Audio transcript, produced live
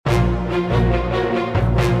You're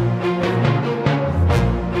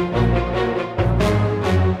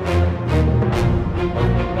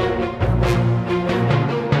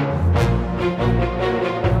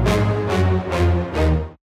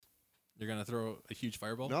gonna throw a huge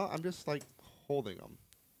fireball? No, I'm just like holding them.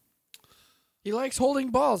 He likes holding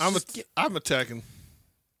balls. I'm attacking.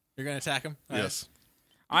 You're gonna attack him? Yes.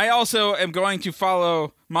 I also am going to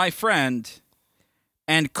follow my friend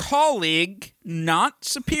and colleague, not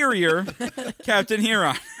superior, Captain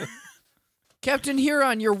Huron. Captain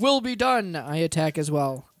Huron, your will be done. I attack as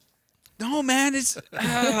well. No, man, it's...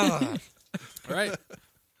 All right.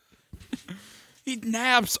 He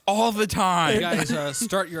naps all the time. You guys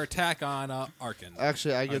start your attack on Arkin.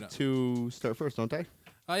 Actually, I no. get to start first, don't I?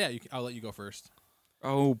 Oh, yeah, I'll let you go first.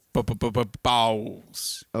 Oh,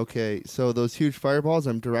 balls. Okay, so those huge fireballs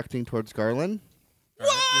I'm directing towards Garland. All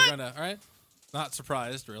right, you're gonna... All right. Not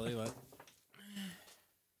surprised, really, but...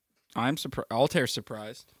 I'm surprised. Altair's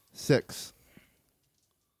surprised. 6.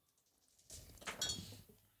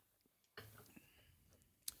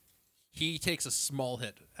 He takes a small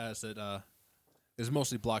hit as it is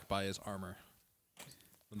mostly blocked by his armor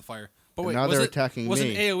from the fire. But wait, now was they're it, attacking was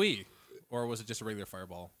me. it AoE? Or was it just a regular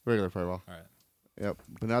fireball? Regular fireball. All right. Yep.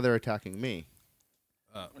 But now they're attacking me.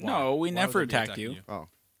 Why? No, we Why never would they be attacked attacking you. Oh.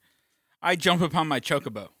 I jump upon my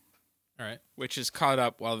chocobo, All right. which is caught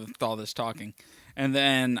up with all this talking. And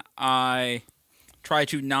then I try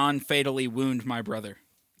to non-fatally wound my brother.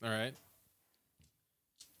 All right.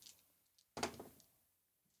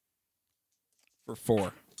 For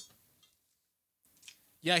 4.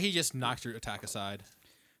 Yeah, he just knocks your attack aside.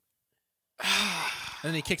 And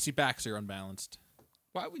then he kicks you back so you're unbalanced.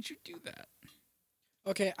 Why would you do that?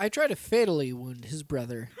 Okay, I try to fatally wound his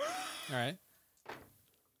brother. All right.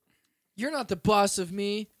 You're not the boss of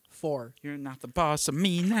me. 4. You're not the boss of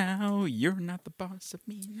me now. You're not the boss of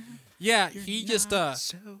me now. Yeah, You're he just not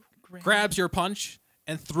so great. grabs your punch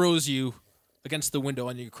and throws you against the window,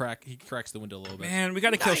 and he cracks the window a little bit. Man, we got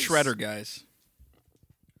to kill Shredder, guys.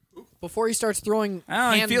 Before he starts throwing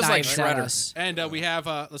Oh, he hand feels like knives at Shredder. us. And we have,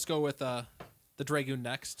 let's go with the Dragoon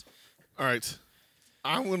next. All right.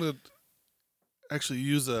 I'm going to actually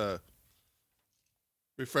use a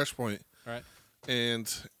refresh point. All right.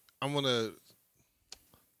 And I'm going to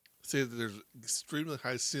say that there's extremely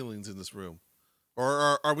high ceilings in this room.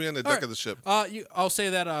 Or are we on the deck right. of the ship? I'll say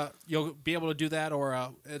that you'll be able to do that,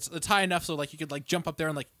 or it's high enough so like you could like jump up there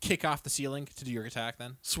and like kick off the ceiling to do your attack.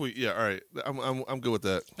 Then Sweet. Yeah, all right. I'm good with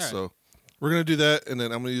that. All right. So we're going to do that, and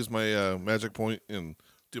then I'm going to use my magic point and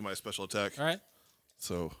do my special attack. all right.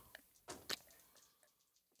 So,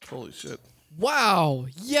 holy shit. Wow.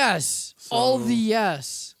 Yes. All the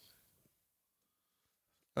yes.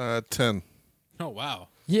 10. Oh wow.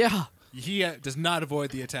 Yeah. He does not avoid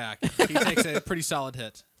the attack. He takes a pretty solid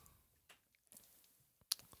hit.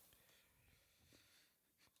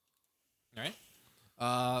 All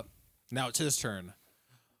right. Now it's his turn.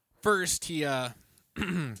 First, he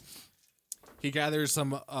he gathers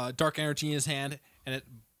some dark energy in his hand, and it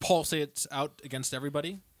pulsates out against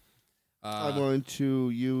everybody. I'm going to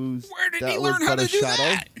use Where did that he was learn how but to a do shadow.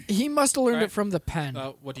 that? He must have learned Right. it from the pen.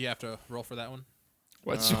 What do you have to roll for that one?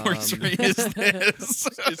 What sorcery is this?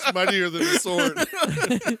 It's mightier than a sword.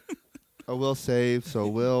 A will save, so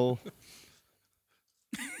will.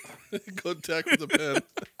 Go attack with the pen.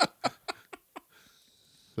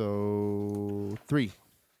 So 3.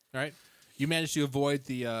 All right. You managed to avoid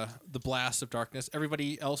the blast of darkness.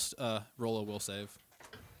 Everybody else roll a will save.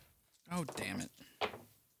 Oh, damn it.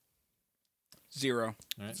 0. All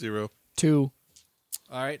right. 0. 2.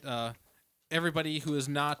 All right. Everybody who is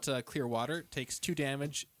not clear water takes 2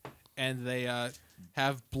 damage, and they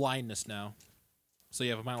have blindness now. So you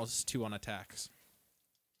have a -2 on attacks.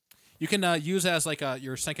 You can use as like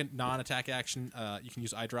your second non-attack action. You can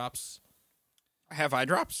use eye drops. I have eye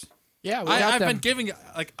drops? Yeah, we got I've them. been giving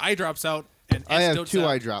like eye drops out and I have antidotes 2 out.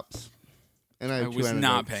 eye drops. And I I have 2 was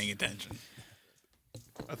not antidotes. paying attention.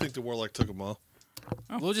 I think the warlock took them all.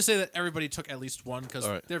 We'll just say that everybody took at least one because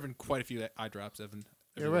All right. there have been quite a few eye drops. Evan.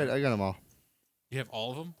 You're right, I got them all. You have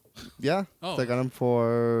all of them? Yeah? Oh. So I got them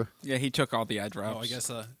for... Yeah, he took all the eye drops.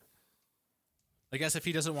 Oh, I guess if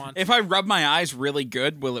he doesn't want... If I rub my eyes really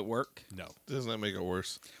good, will it work? No, Doesn't that make it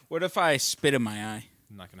worse? What if I spit in my eye?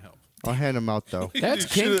 I'm not going to help. I'll hand them out, though. That's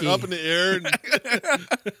You shoot it kinky. up in the air. And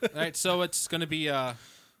All right, so it's going to be... and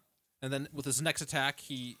then with his next attack,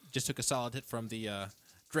 he just took a solid hit from the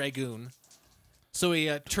Dragoon. So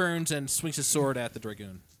he turns and swings his sword at the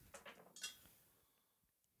Dragoon.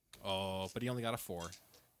 Oh, but he only got a 4.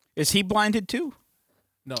 Is he blinded too?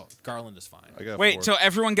 No, Garland is fine. I got Wait, 4. so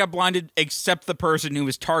everyone got blinded except the person who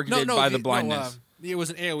was targeted by the blindness. It was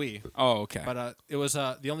an AOE, Oh, okay. but it was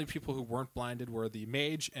the only people who weren't blinded were the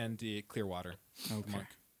mage and the Clearwater monk.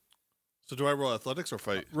 So do I roll athletics or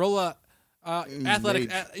fight? Roll a athletics.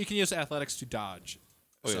 Mage. You can use athletics to dodge.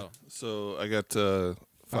 Oh, yeah. So, So I got 5.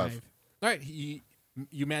 all right, you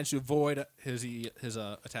managed to avoid his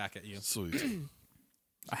attack at you. Sweet.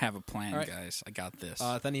 I have a plan, All right. guys. I got this.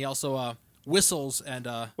 Then he also whistles and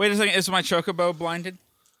Wait a second. Is my chocobo blinded?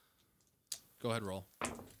 go ahead, roll.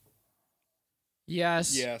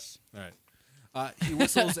 Yes. Yes. All right. He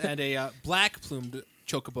whistles and a black plumed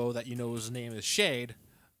chocobo that you know his name is Shade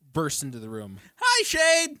bursts into the room. Hi,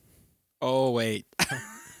 Shade. Oh wait.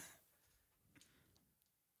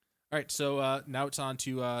 All right, so now it's on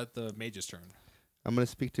to the mage's turn. I'm gonna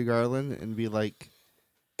speak to Garland and be like,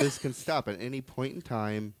 "This can stop at any point in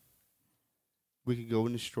time. We could go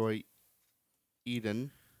and destroy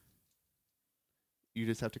Eden. You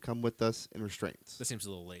just have to come with us in restraints." This seems a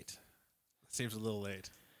little late.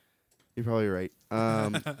 You're probably right.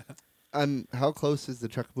 How close is the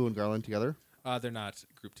Chuckaboo and Garland together? They're not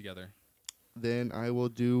grouped together. Then I will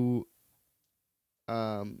do.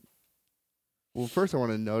 Well, first I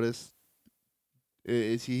want to notice.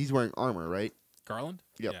 He's wearing armor, right? Garland?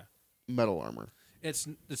 Yep. Yeah. Metal armor. It's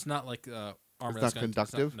not like armor. It's that's not gonna,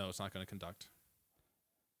 conductive? No, it's not going to conduct.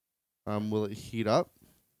 Will it heat up?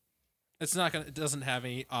 It's not going. It doesn't have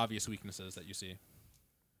any obvious weaknesses that you see.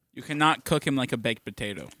 You cannot cook him like a baked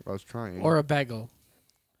potato. I was trying. Or a bagel.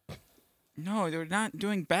 No, they're not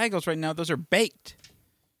doing bagels right now. Those are baked.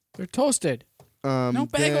 They're toasted. No,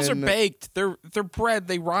 bagels are then baked. They're bread.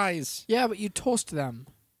 They rise. Yeah, but you toast them.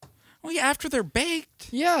 Oh yeah, after they're baked.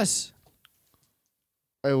 Yes.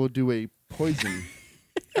 I will do a poison,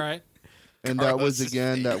 All right. and that was Carlos's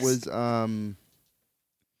again. That face. was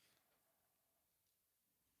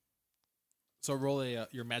So roll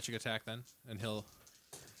your magic attack then, and he'll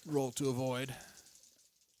roll to avoid.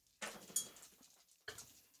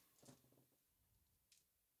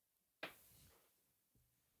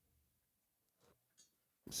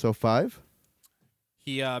 So 5?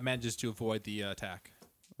 He manages to avoid the attack.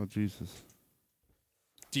 Oh, Jesus.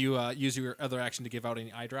 Do you use your other action to give out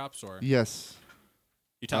any eye drops, or Yes.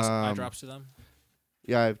 you toss eye Um, drops to them?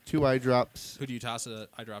 Yeah, I have 2 eye drops. Who do you toss an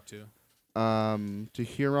eye drop to? To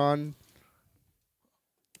Huron.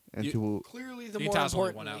 And You- Clearly the You more can toss only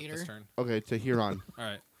important one out leader. this turn. to Huron. All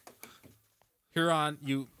right. Huron,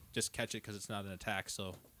 you just catch it because it's not an attack,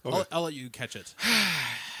 so Okay. I'll let you catch it.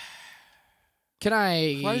 Can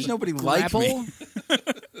I Why does nobody like grapple? me?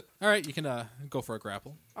 All right, you can go for a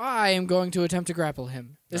grapple. I am going to attempt to grapple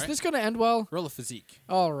him. Is Alright. this going to end well? Roll a physique.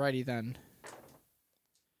 Alrighty then.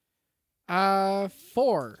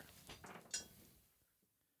 4.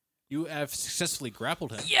 You have successfully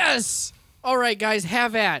grappled him. Yes! Alright, guys,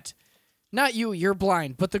 have at. Not you, you're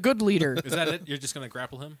blind, but the good leader. Is that it? You're just gonna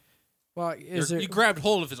grapple him? Well, You grabbed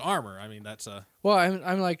hold of his armor. I mean, that's well,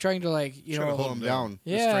 I'm like trying to like, you Trying to know, hold Hold him down.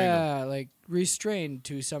 yeah, like restrained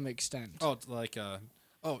to some extent. oh, it's like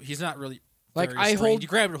he's not really Like, very I restrained. hold- You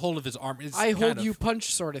grabbed hold of his arm. It's I hold kind of- you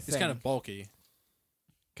punch sort of It's thing. kind of bulky.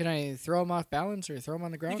 Can I throw him off balance or throw him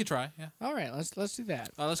on the You ground? could try. Yeah. All right, let's do that.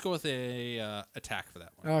 Let's go with a attack for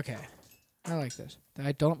that one. Okay, I like this.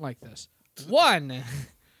 I don't like this. 1.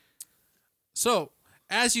 So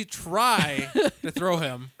as you try to throw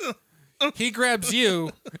him, he grabs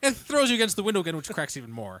you and throws you against the window again, which cracks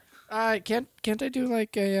even more. Can't I do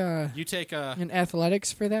like a You take an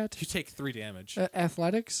athletics for that? you take 3 damage.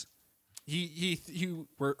 Athletics? You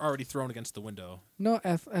were already thrown against the window. No,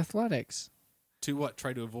 athletics. To what?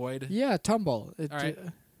 Try to avoid Yeah, tumble. All right.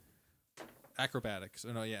 acrobatics.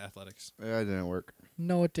 Oh no, yeah, athletics. That didn't work.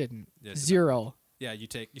 No, it didn't. Yes, it did. 0. Yeah, you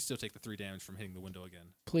still take the 3 damage from hitting the window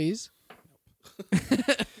again. Please.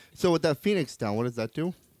 So with that Phoenix down, what does that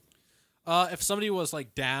do? If somebody was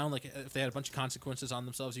like down, like if they had a bunch of consequences on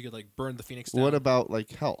themselves, you could like burn the phoenix down. What about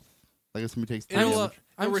like health? Like if somebody takes 3 It'll, damage.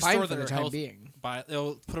 I'm it'll fine restore for the their time health being. by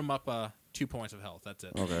it'll put them up 2 points of health. That's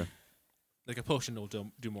it. Okay. Like a potion will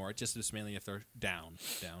do more. It just is mainly if they're down.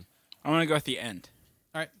 I'm gonna go at the end.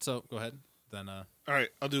 All right, so go ahead. Then All right,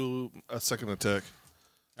 I'll do a second attack.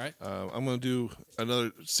 all right, I'm going to do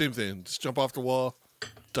another same thing. Just jump off the wall,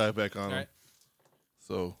 dive back on all him. right.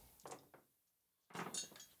 So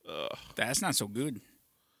That's not so good.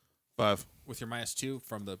 5. With your -2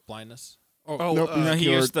 from the blindness. Oh, Nope, No,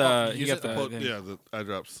 he used the. Oh, he use got it? the. Oh, thing. yeah, the eye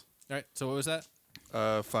drops. All right. So what was that?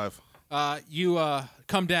 5. You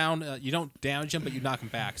come down. You don't damage him, but you knock him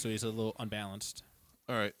back, so he's a little unbalanced.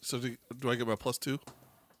 All right. So do I get my +2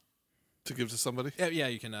 to give to somebody? Yeah.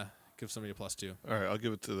 You can give somebody a +2. All right, I'll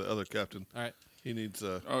give it to the other captain. All right. He needs.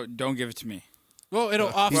 Oh, don't give it to me. Well, it'll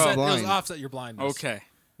offset. It'll blind. offset your blindness.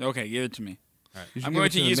 Okay, give it to me. You should I'm give going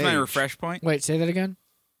it to the use my mage. refresh point. Wait, say that again.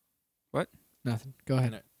 What? Nothing. Go ahead.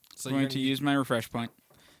 Alright. So I'm you're going to gonna use my refresh point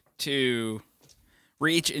to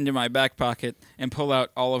reach into my back pocket and pull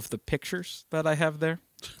out all of the pictures that I have there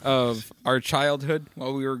of our childhood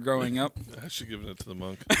while we were growing up. I should give it to the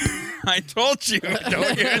monk. I told you,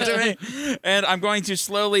 don't give it to me. And I'm going to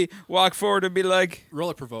slowly walk forward and be like, roll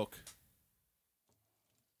a provoke.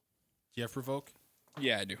 Do you have provoke?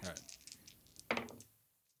 yeah, I do. All right.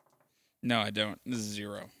 No, I don't. This is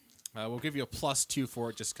 0. We'll give you a +2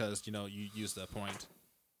 for it just because you used that point.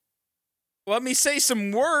 Let me say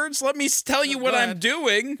some words. Let me tell you Go what I'm ahead.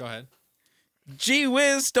 doing. Go ahead. Gee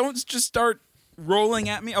whiz, don't just start rolling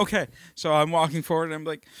at me. Okay, so I'm walking forward and I'm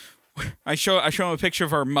like, I show him a picture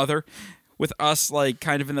of our mother with us like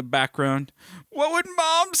kind of in the background. What would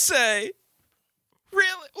Mom say?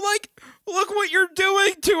 Really? Like, look what you're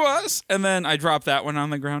doing to us. And then I drop that one on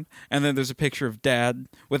the ground. And then there's a picture of Dad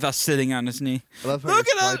with us sitting on his knee. I love how Look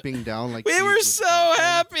you're at us. swiping down like We keys were with so cell phone.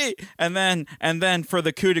 happy. And then for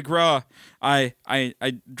the coup de grace, I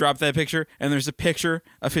drop that picture, and there's a picture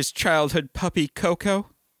of his childhood puppy Coco,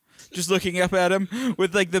 just looking up at him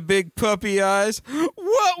with like the big puppy eyes.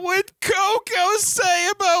 What would Coco say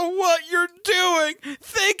about what you're doing?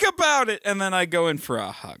 Think about it. And then I go in for a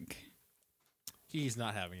hug. He's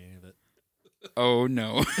not having any of it. Oh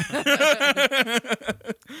no.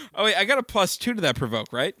 Oh wait, I got a +2 to that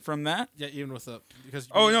provoke, right? From that? Yeah, even with the because.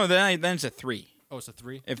 Oh no, then it's a 3. Oh, it's a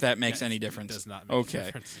 3. If that makes Yeah, any it difference. does not make Okay. a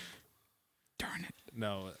difference. Darn it.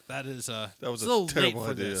 No, that is That was it's a little terrible late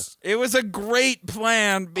for idea. this. It was a great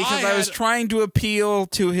plan because I I was had- trying to appeal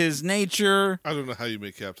to his nature. I don't know how you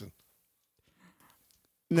make captain.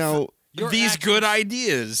 Now, Your These actions- good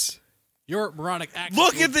ideas. Your moronic actions.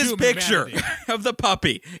 Look will at this doom picture humanity. of the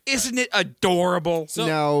puppy. Isn't it adorable? So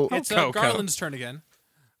Now- it's Coco. Garland's turn again.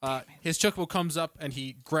 His chocobo comes up and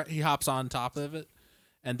he hops on top of it,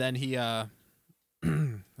 and then he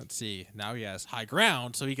let's see. Now he has high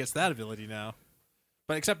ground, so he gets that ability now.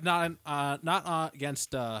 But except not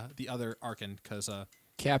against the other Arkan because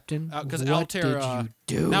Captain, because what Altair did you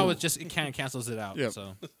do? now it just kind of cancels it out. Yep.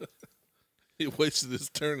 So He wasted his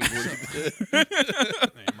turn. Is what he did.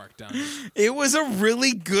 there, mark down. It was a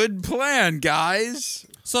really good plan, guys.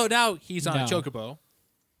 So now he's on a No. chocobo.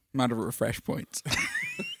 I'm out of refresh points.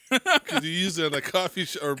 Could you use it in a coffee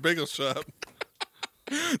or bagel shop?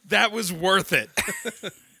 That was worth it.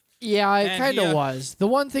 Yeah, it And kind he, of was. The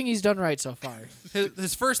one thing he's done right so far.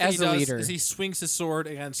 His first thing As he a does leader. is he swings his sword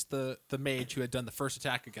against the mage who had done the first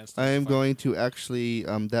attack against him. I am going to actually.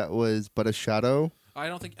 That was but a shadow. I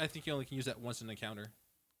think you only can use that once in an encounter.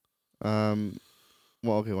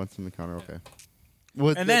 Well, okay, once in the counter. Okay.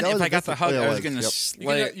 Well, And then that if was I a got the hug, yeah, I it was going to Yep. You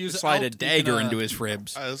can use slide a you can, dagger into his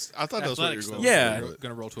ribs. I thought that was what you Athletics, were though. going Yeah. for. You're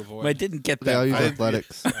gonna roll to avoid. But I didn't get Okay, that. I'll use far.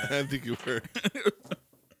 athletics. I didn't think you were.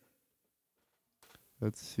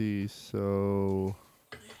 Let's see. So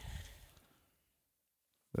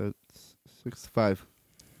that's 6-5.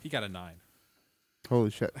 He got a 9. Holy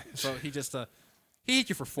shit! So he just he hit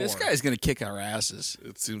you for 4. This guy's going to kick our asses.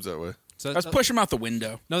 It seems that way. So Let's push him out the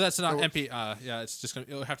window. No, that's not MP. Yeah, it's just gonna.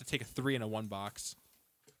 It'll have to take a 3 in a 1 box.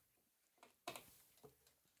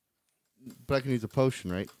 But I can use a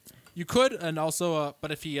potion, right? You could, and also,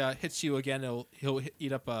 but if he hits you again, he'll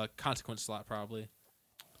eat up a consequence slot probably.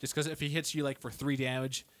 Just because if he hits you like for 3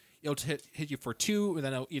 damage, it'll hit you for 2, and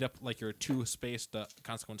then it'll eat up like your 2 spaced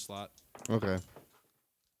consequence slot. Okay.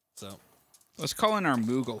 So. Let's call in our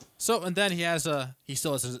Moogle. So and then he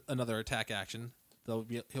still has another attack action.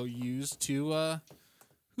 He'll use to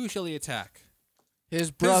who shall he attack?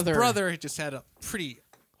 His brother, His brother just had a pretty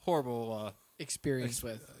horrible experience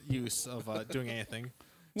with. use of doing anything.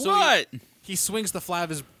 So What? He swings the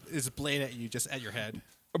flat of his blade at you, just at your head.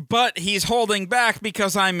 But he's holding back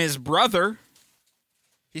because I'm his brother.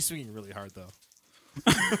 He's swinging really hard though.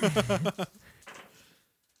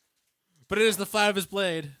 But it is the flat of his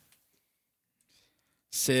blade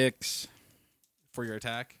 6. for your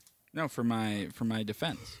attack. No, for my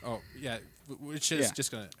defense. Oh yeah, which is Yeah. just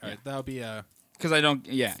gonna. All right, that'll be Because I don't.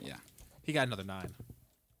 Yeah. He got another 9,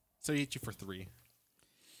 so he hit you for 3.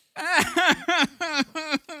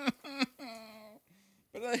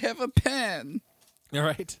 But I have a pen. All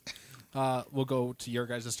right. We'll go to your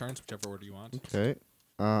guys' turns, whichever order you want. Okay.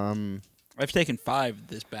 I've taken 5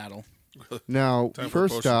 this battle. Now, Time for a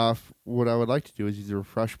first potion. off, what I would like to do is use a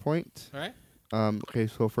refresh point. All right. Okay,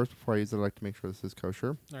 so first, before I use it, I'd like to make sure this is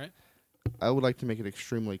kosher. All right. I would like to make it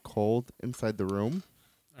extremely cold inside the room,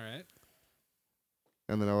 All right.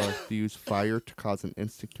 and then I would like to use fire to cause an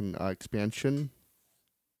instant expansion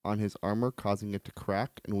on his armor, causing it to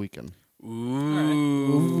crack and weaken.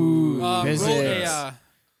 Ooh. Physics.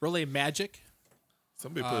 Roll a magic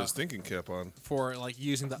Somebody put his thinking cap on. for like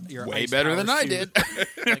using your Way ice better than powers I to, did.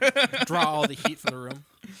 like, draw all the heat from the room.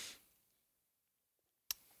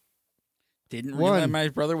 Didn't One. realize my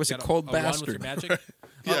brother was a Got cold one with bastard. your magic.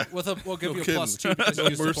 Yeah. We'll give No you a kidding. +2 because you No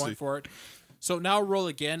used the mercy. point for it. So now roll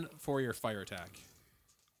again for your fire attack.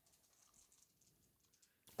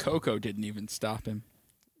 Coco didn't even stop him.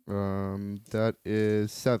 That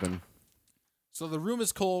is 7. So the room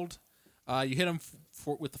is cold. You hit him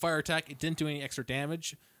with the fire attack. It didn't do any extra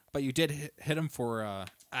damage, but you did hit him for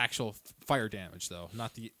actual fire damage, though.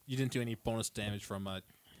 Not the you didn't do any bonus damage from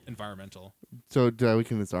environmental. So did I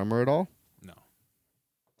weaken his armor at all? No.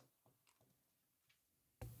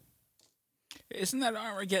 Isn't that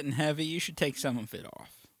armor getting heavy? You should take some of it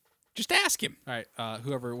off. Just ask him. All right.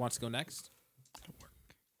 Whoever wants to go next.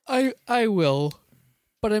 I will,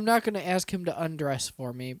 but I'm not going to ask him to undress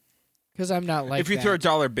for me because I'm not like if you that. throw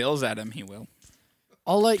dollar bills at him, he will.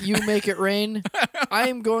 I'll let you make it rain. I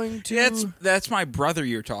am going to. That's my brother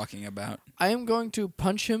you're talking about. I am going to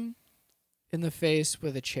punch him in the face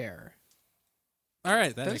with a chair. All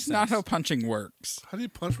right. That That's makes not sense. how punching works. How do you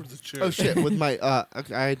punch with the chair? Oh shit! With my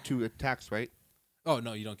okay, I had 2 attacks, right? Oh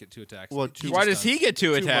no, you don't get 2 attacks. Well, He Why just does he get 2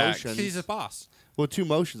 Two attacks? motions. He's a boss. Well, 2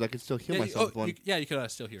 motions. I could still heal Yeah, myself with oh, one. you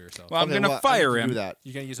could still heal yourself. Well, I'm Okay, gonna well, I fire need to him. do that.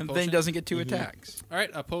 You gonna use a And potion? then he doesn't get 2 Mhm. attacks. All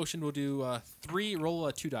right, a potion will do 3. Roll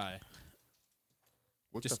a 2 die.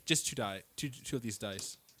 What Just 2 die. Two of these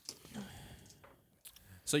dice.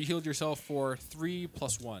 So you healed yourself for 3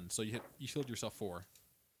 + 1. So you healed yourself 4.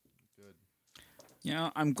 You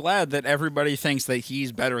know, I'm glad that everybody thinks that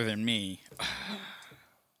he's better than me.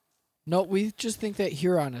 No, we just think that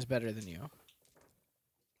Huron is better than you.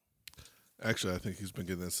 Actually, I think he's been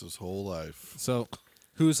getting this his whole life. So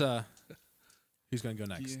who's gonna go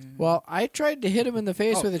next? Well, I tried to hit him in the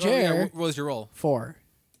face with a Yeah, chair. what was your roll? 4.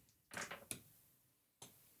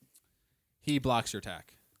 He blocks your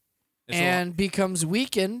attack. It's And becomes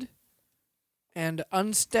weakened and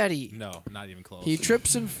unsteady. no, not even close. He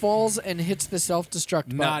trips and falls and hits the self-destruct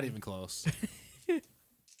button. Not even close.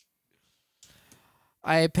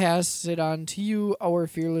 I pass it on to you, our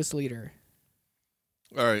fearless leader,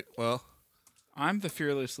 All right. Well, I'm the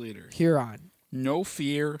fearless leader. Huron. No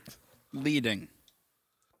fear, leading.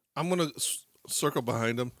 I'm gonna circle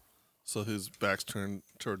behind him, so his back's turned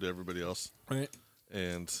toward everybody else, All right.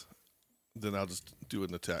 and then I'll just do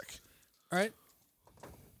an attack, All right.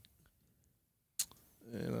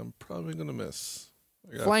 and I'm probably gonna miss.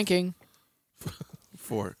 I got Flanking.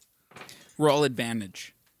 4. Roll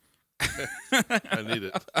advantage. I need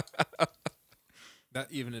it. That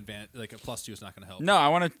even like a +2 is not gonna help. No, I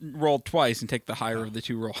want to roll twice and take the higher of the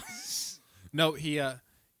 2 rolls. No, he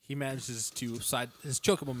manages to his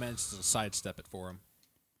chocobo manages to sidestep it for him.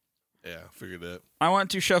 Yeah, figured that. I want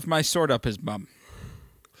to shove my sword up his bum.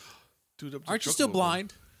 Dude, up to Aren't you still Chocobo.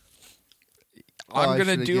 blind? Oh, I I'm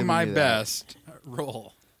gonna should've do given my you that. best.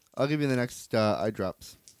 Roll. I'll give you the next eye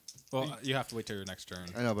drops. Well, you have to wait till your next turn.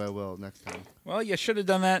 I know, but I will next time. Well, you should have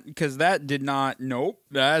done that because that did not. Nope.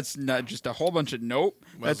 That's not just a whole bunch of nope.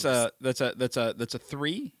 That's a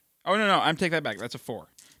 3. Oh no, I'm take that back. That's a 4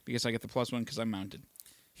 because I get the +1 because I'm mounted.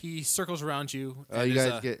 He circles around you. You and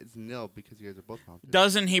guys get it's nil because you guys are both mounted.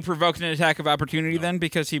 Doesn't he provoke an attack of opportunity then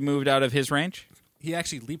because he moved out of his range? he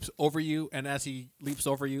actually leaps over you, and as he leaps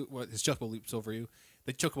over you, his chocobo leaps over you.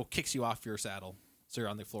 The chocobo kicks you off your saddle, so you're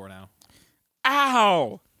on the floor now.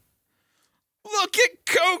 Ow! Look at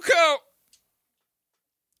Coco.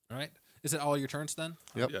 All right. Is it all your turns then?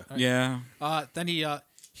 Yep. Yeah. Right. Yeah. Then he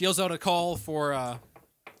heals out a call for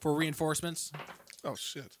reinforcements. Oh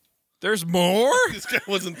shit! There's more. This guy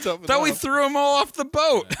wasn't tough Thought we enough. threw them all off the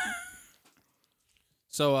boat.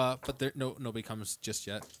 So, but there nobody comes just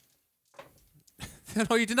yet.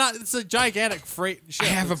 No, you did not. It's a gigantic freight ship. I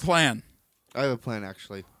have a plan. I have a plan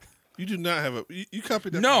actually. You do not have a. You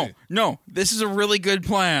copied that. No, from me. no. This is a really good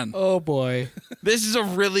plan. Oh boy. This is a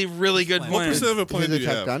really, really good What What plan. percent of a Is plan his do you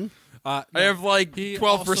attack have? done? I No, have like he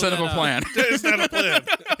 12% also of a then, plan. That is not a plan.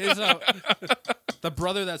 his, the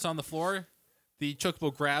brother that's on the floor, the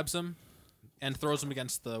chocobo grabs him and throws him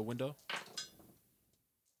against the window.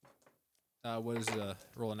 What is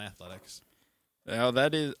roll in athletics Oh,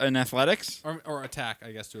 that is an athletics. or attack?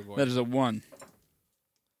 I guess to avoid. That is a 1.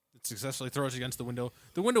 It successfully throws you against the window.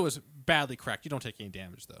 The window is badly cracked. You don't take any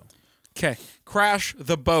damage though. Okay, crash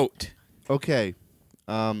the boat. Okay.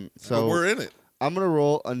 But So we're in it. I'm gonna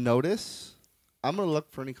roll a notice. I'm gonna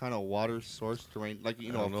look for any kind of water source terrain, like I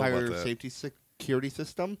a don't know fire about that. safety security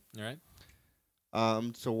system. All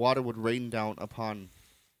right. So water would rain down upon.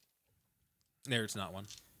 There's not one.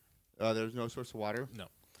 There's no source of water. No.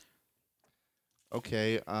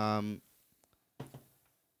 Okay.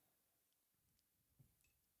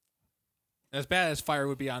 As bad as fire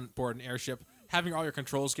would be on board an airship, having all your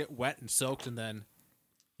controls get wet and soaked and then,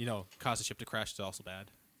 cause the ship to crash is also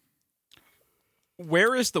bad.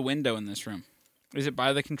 Where is the window in this room? Is it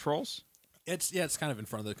by the controls? It's kind of in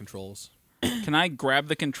front of the controls. Can I grab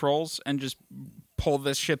the controls and just pull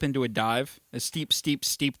this ship into a dive? A steep, steep,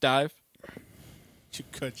 steep dive? You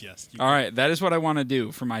could, yes. All right, that is what I want to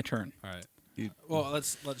do for my turn. All right. Well,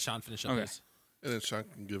 let's let Sean finish up Okay. his. And then Sean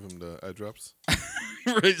can give him the eye drops.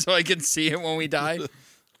 So I can see it when we die?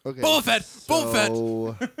 Okay. Boba Fett!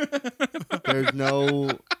 Boba So there's no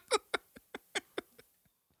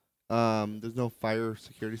there's no fire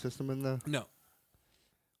security system in the. No,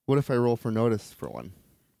 What if I roll for notice for one?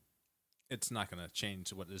 it's not going to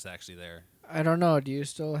change what is actually there. I don't know. Do you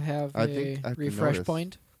still have I a think I have to refresh notice.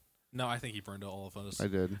 point? No, I think he burned all of us. I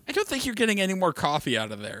did. I don't think you're getting any more coffee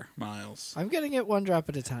out of there, Miles. I'm getting it one drop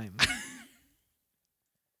at a time.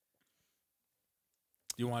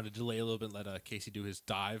 You want to delay a little bit, let Casey do his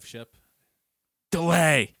dive ship?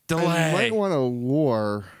 Delay. I might want to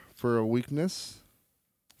lure for a weakness.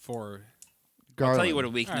 For I'll tell you what a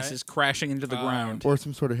Garland. weakness Alright. is: crashing into the ground. Or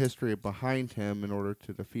some sort of history behind him in order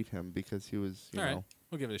to defeat him because he was, you All right. know.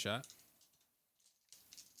 We'll give it a shot.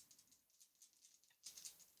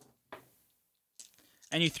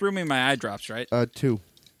 And you threw me my eye drops, right? 2.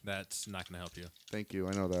 That's not going to help you. Thank you.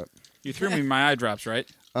 I know that. You threw me my eye drops, right?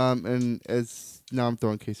 And as now I'm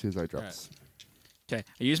throwing Casey's eye drops. Okay,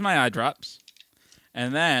 I use my eye drops,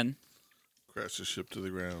 and then Crash the ship to the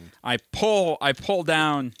ground. I pull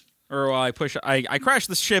down, or I push. I crash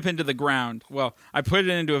the ship into the ground. Well, I put it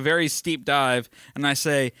into a very steep dive, and I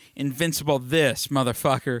say, "Invincible, this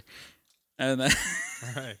motherfucker." And then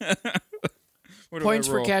All right. what do Points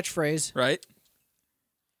I for roll? catchphrase. Right?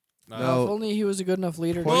 No. If only he was a good enough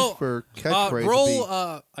leader. Points Well, for catchphrase. roll.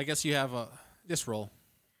 would be- I guess you have this roll.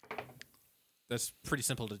 That's pretty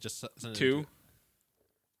simple to just send it 2. into.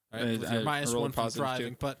 All right, with I your minus rolled a 1 from positive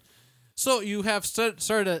driving, 2. but so you have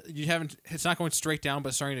started. You haven't. It's not going straight down,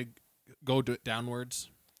 but starting to go downwards.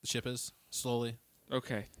 The ship is slowly.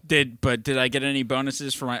 Okay. Did I get any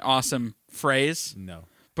bonuses for my awesome phrase? No.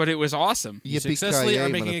 But it was awesome. You Yippee-ki-yay, successfully are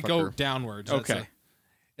making it go motherfucker. downwards. That's Okay.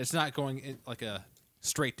 it's not going like a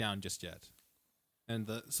straight down just yet, and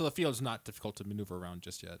so the field's not difficult to maneuver around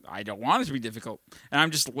just yet. I don't want it to be difficult, and I'm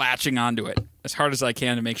just latching onto it as hard as I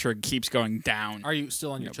can to make sure it keeps going down. Are you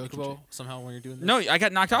still on your Yeah, we can chocobo somehow when you're doing this? No, I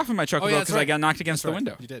got knocked off of my chocobo Oh, yeah, because that's I right. got knocked against That's the right.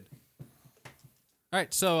 window. You did. All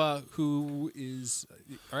right. So who is?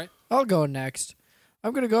 All right. I'll go next.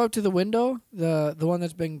 I'm gonna go up to the window, the one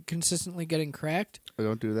that's been consistently getting cracked. I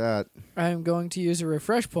don't do that. I'm going to use a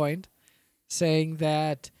refresh point, saying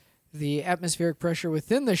that the atmospheric pressure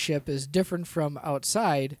within the ship is different from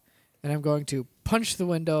outside, and I'm going to punch the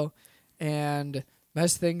window and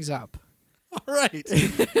mess things up. All right.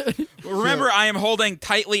 Remember, I am holding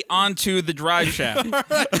tightly onto the drive shaft.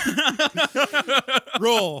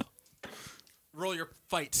 Roll. Roll your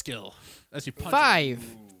fight skill as you punch. it.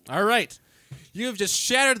 5. All right. You have just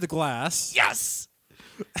shattered the glass. Yes.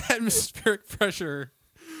 Atmospheric pressure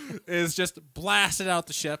is just blasted out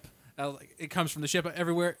the ship. It comes from the ship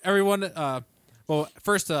everywhere. Everyone. Well,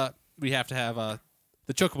 first we have to have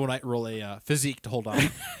the Chocobo Knight roll a physique to hold on.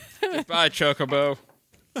 Bye, Chocobo.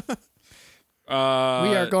 We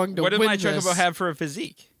are going to What does win my Chocobo this. have for a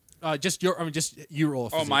physique? Just you roll a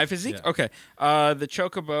physique. Oh, my physique? Yeah. Okay. The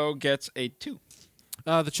Chocobo gets a 2.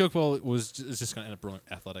 The Chocobo is just going to end up rolling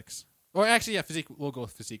athletics. Or actually, yeah, physique. We'll go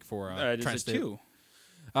with physique for It is trying a to stay. 2.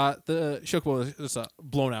 The Chocobo is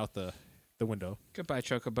blown out the window. Goodbye,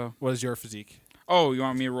 Chocobo. What is your physique? Oh, you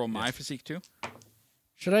want me to roll my physique too?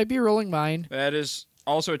 Should I be rolling mine? That is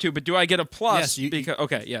also a 2. But do I get a plus? Yes, you- because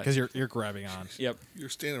okay, yeah. Because you're grabbing on. Yep. You're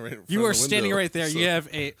standing right in front You of are the standing window, right there. so- You have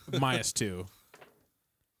a -2.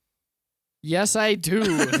 Yes, I do.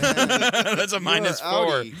 That's a minus You are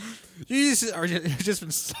 4. outie. You just been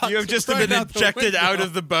sucked You have just right been out the ejected out window.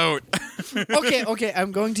 of the boat. okay.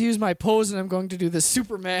 I'm going to use my pose, and I'm going to do the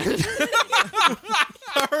Superman.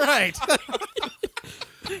 All right.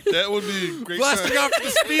 That would be a great. Blasting time. off at the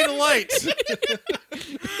speed of light.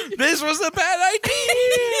 This was a bad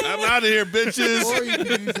idea. I'm out of here, bitches. Or you can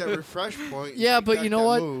use that refresh point. and Yeah, take but back you know that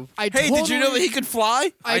what? move. I Hey, did you know that he could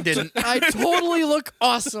fly? I t- didn't. I totally look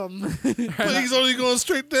awesome. But he's only going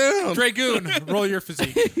straight down. Dragoon, roll your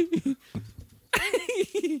physique.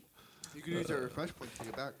 You can use that refresh point to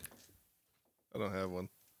get back. I don't have one.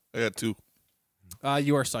 I got 2.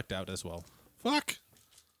 You are sucked out as well. Fuck.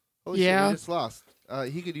 Holy Yeah. shit, we just lost.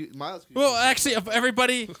 He could use Miles. Could Well, use actually, of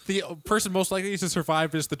everybody, the person most likely to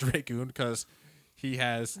survive is the Dragoon because he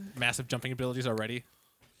has massive jumping abilities already.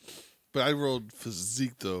 But I rolled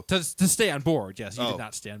physique though. To stay on board, yes. You Oh. did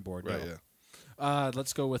not stay on board. Right. no. Yeah.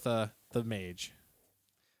 Let's go with the mage.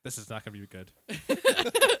 This is not going to be good.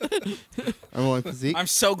 I'm rolling physique. I'm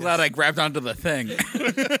so glad I grabbed onto the thing.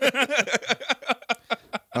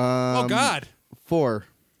 Oh God! 4.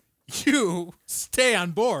 You stay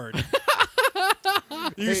on board.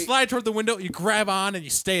 You Hey. slide toward the window. You grab on and you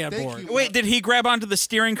stay on Thank board. you. Wait, did he grab onto the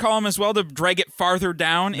steering column as well to drag it farther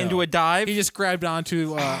down into a dive? He just grabbed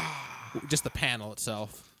onto just the panel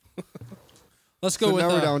itself. Let's go So with now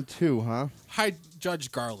we're down 2, huh? High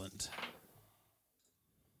Judge Garland.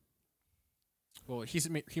 Well, he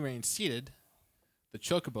remains seated. The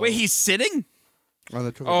chocobo. Wait, he's sitting? On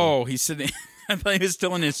the chocobo. Oh, he's sitting. I thought he was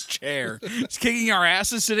still in his chair. He's kicking our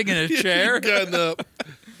asses sitting in a chair. Gotten up.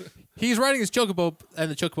 He's riding his chocobo, and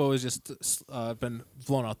the chocobo has just been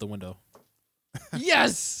blown out the window.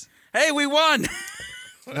 Yes. Hey, we won.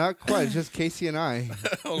 Not quite. It's just Casey and I.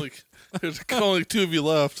 There's only 2 of you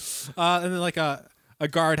left. And then like a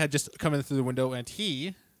guard had just come in through the window, and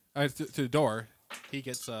through the door, he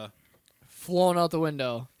gets Flown out the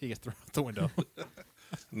window. thrown out the window.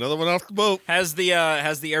 Another one off the boat. Has the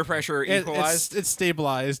air pressure equalized? It's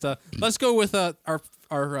stabilized. Let's go with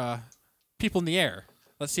our people in the air.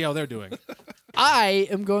 Let's see how they're doing. I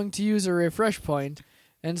am going to use a refresh point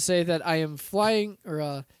and say that I am flying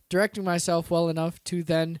or directing myself well enough to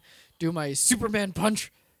then do my Superman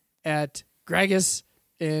punch at Gragas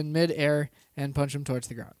in midair and punch him towards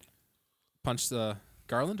the ground. Punch the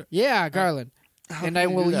Garland. Yeah, Garland. And I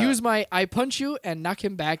can you will do that? use my I punch you and knock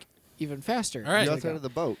him back even faster. All right. You're outside of the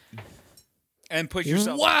boat. And push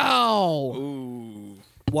yourself. Wow. Ooh.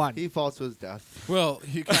 1. He falls to his death. Well,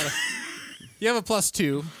 you kind of you have a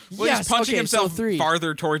 +2. Well, Yes, he's punching okay, himself so 3.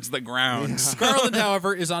 farther towards the ground. Garland,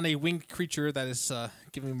 however, is on a winged creature that is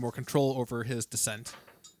giving him more control over his descent,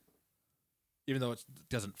 even though it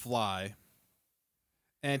doesn't fly.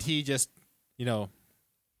 And he just,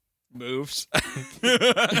 Moves.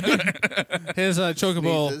 his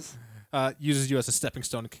chocobo Sneezes. uses you as a stepping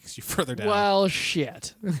stone and kicks you further down. Well,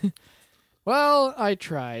 shit. Well, I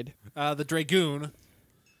tried. The Dragoon.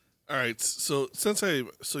 All right. So since I'm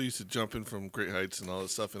so used to jumping from great heights and all that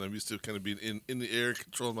stuff, and I'm used to kind of being in the air,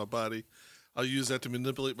 controlling my body, I'll use that to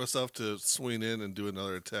manipulate myself to swing in and do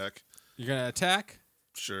another attack. You're going to attack?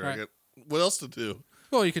 Sure. All right. I got what else to do?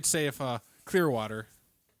 Well, you could say if Clearwater.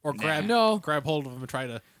 Or grab hold of him and try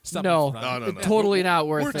to stop No. him. from- No. Totally not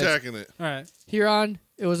worth We're it. attacking it. All right. Huron,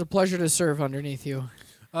 it was a pleasure to serve underneath you.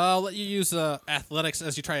 I'll let you use athletics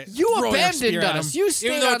as you try. You throwing your abandoned spear at us. him. You Even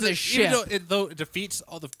stayed though on the ship. Though it defeats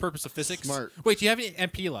all the purpose of physics. Smart. Wait, do you have any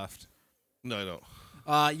MP left? No, I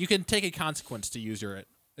don't. You can take a consequence to use your it.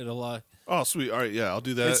 It'll Oh, sweet. All right. Yeah, I'll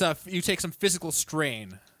do that. it's you take some physical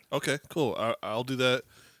strain. Okay, cool. I'll do that,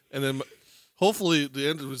 and then hopefully the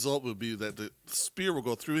end result will be that the spear will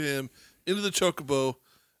go through him into the chocobo,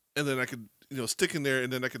 and then I could stick in there,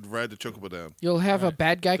 and then I could ride the chocobo down. You'll have a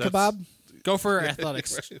bad guy That's- kebab. Go for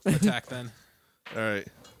athletics attack then. All right.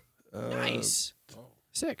 Nice.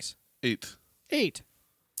 6. 8. 8.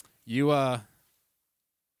 You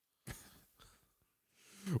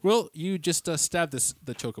well, you just stab the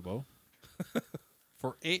chocobo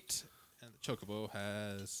for 8, and the chocobo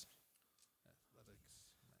has.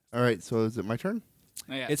 All right, so is it my turn?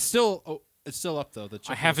 Yeah. It's still up though. The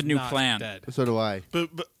I have a chocobo's new not plan. Dead. So do I. But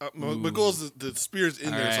my goal is that the spear's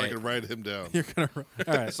in All there so I right. can ride him down. You're gonna. All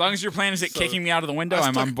right. As long as your plan is it So, kicking me out of the window, I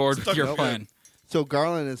I'm stuck- on board stuck with your it. plan. So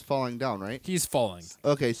Garland is falling down, right? He's falling.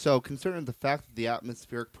 Okay, so considering the fact that the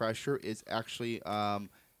atmospheric pressure is actually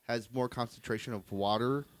has more concentration of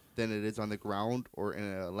water than it is on the ground or in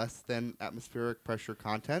a less than atmospheric pressure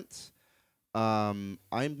contents, I'm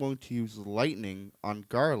going to use lightning on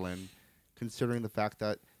Garland, considering the fact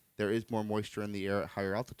that there is more moisture in the air at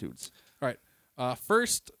higher altitudes. All right.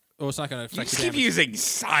 First, it's not going to You affect keep the damage. using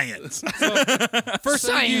science. First,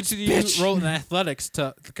 I need you Science, to bitch. roll in athletics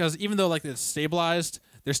because even though like it's stabilized,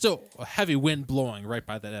 there's still a heavy wind blowing right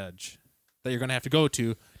by that edge that you're going to have to go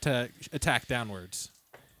to attack downwards.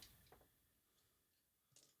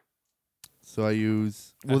 So I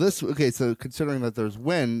use so considering that there's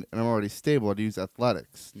wind and I'm already stable, I'd use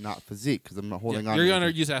athletics, not physique, because I'm not holding on. You're to going to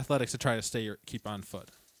anything. use athletics to try to keep on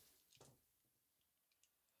foot.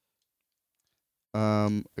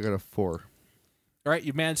 I got a 4. All right,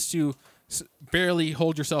 you managed to barely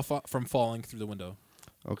hold yourself up from falling through the window.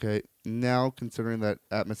 Okay, now considering that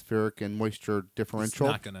atmospheric and moisture It's differential,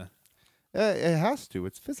 not gonna. it has to.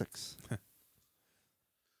 It's physics.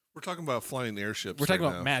 We're talking about flying airships. We're talking right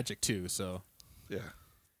about now. magic too, so Yeah.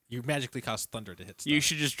 you magically cause thunder to hit stuff. You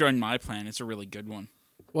should just join my plan. It's a really good one.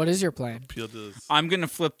 What is your plan? Peel does. I'm going to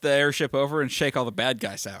flip the airship over and shake all the bad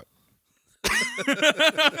guys out.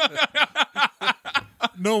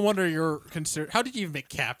 No wonder you're considered. How did you even make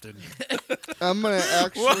captain? I'm gonna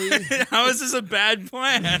actually. What? How is this a bad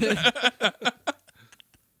plan?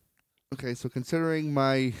 Okay, so considering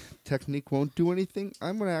my technique won't do anything,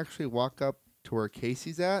 I'm gonna actually walk up to where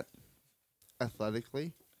Casey's at,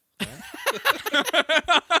 athletically.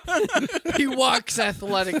 He walks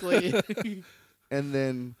athletically. And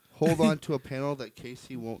then hold on to a panel that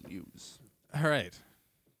Casey won't use. All right.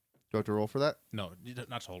 Do I have to roll for that? No,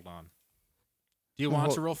 not to hold on. Do you Well, want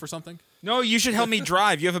hold- to roll for something? No, you should help me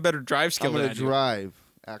drive. You have a better drive skill I'm than gonna I do. drive.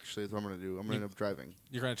 Actually, is what I'm gonna do. I'm gonna end up driving.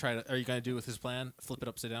 You're gonna try to. Are you gonna do with his plan? Flip it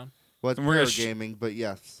upside down. Well, it's And we're gonna gaming, but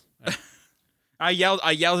yes. I yelled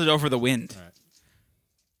it over the wind. All right.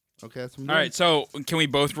 Okay, that's what I'm All doing. right, so can we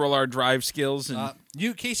both roll our drive skills? And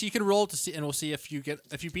Casey, you can roll to see, and we'll see if you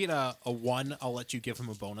beat a 1. I'll let you give him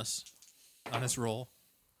a bonus on his roll.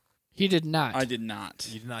 He did not. I did not.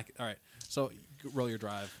 You did not. All right. So roll your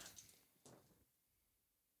drive.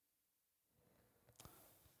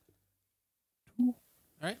 All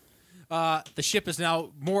right. The ship is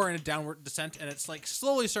now more in a downward descent, and it's like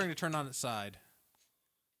slowly starting to turn on its side.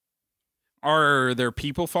 Are there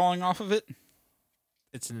people falling off of it?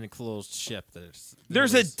 It's an enclosed ship.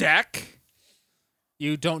 There's a deck.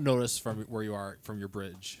 You don't notice from where you are from your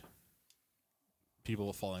bridge.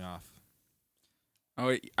 People falling off.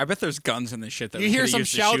 Oh, I bet there's guns in this shit. That You we hear could've some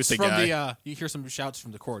used to shoot shouts the from guy. you hear some shouts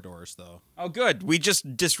from the corridors, though. Oh, good. We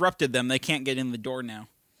just disrupted them. They can't get in the door now.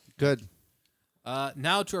 Good.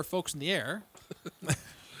 Now to our folks in the air.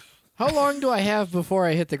 How long do I have before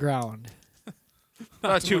I hit the ground?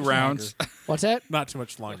 About 2 much rounds. What's that? Not too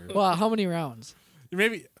much longer. Well, how many rounds?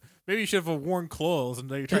 Maybe you should have worn clothes and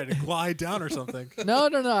then you're trying to glide down or something. No.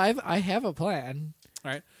 I have a plan.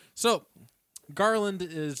 All right. So Garland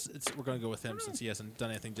we're going to go with him since he hasn't done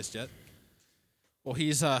anything just yet. Well,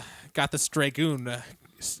 he's got this dragoon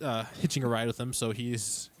hitching a ride with him, so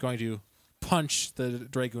he's going to punch the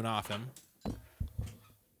dragoon off him.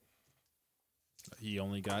 He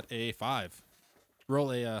only got a 5.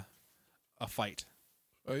 Roll a fight.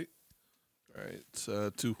 Right. All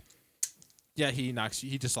right. 2. Yeah, he knocks you.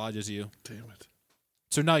 He dislodges you. Damn it.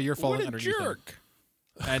 So now you're falling What a underneath him. jerk.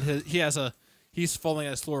 And he's falling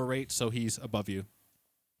at a slower rate, so he's above you.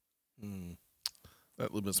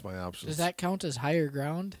 That limits my options. Does that count as higher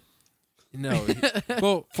ground? No. Well, Can I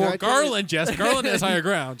for tell you- Garland, yes. Garland has higher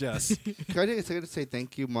ground, yes. Can I take a second to say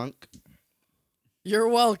thank you, Monk? You're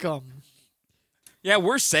welcome. Yeah,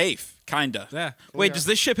 we're safe, kinda. Yeah. Wait, does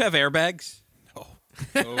this ship have airbags?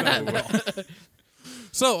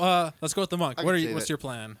 So, let's go with the monk. I What can are you? say What's that. your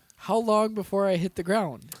plan? How long before I hit the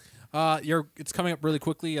ground? It's coming up really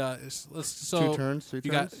quickly. 2 turns, 3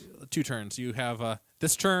 you turns? got 2 turns. You have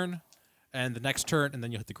this turn, and the next turn, and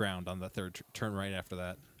then you hit the ground on the third turn right after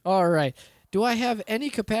that. All right. Do I have any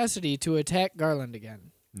capacity to attack Garland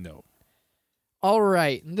again? No. All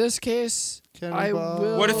right. In this case, I Cannonball.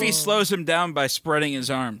 will. What if he slows him down by spreading his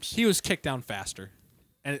arms? He was kicked down faster,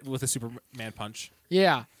 and with a Superman punch.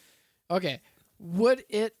 Yeah. Okay. Would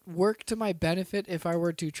it work to my benefit if I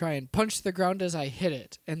were to try and punch the ground as I hit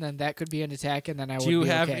it, and then that could be an attack, and then I would Do you be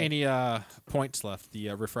have okay? any points left? The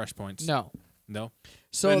refresh points. No. No.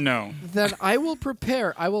 So No. then I will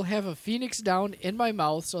prepare. I will have a phoenix down in my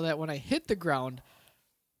mouth so that when I hit the ground,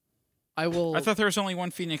 I will. I thought there was only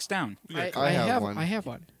one Phoenix down. I have one. I have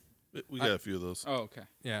one. We got a few of those. Oh, okay.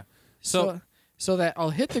 Yeah. So that I'll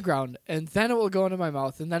hit the ground, and then it will go into my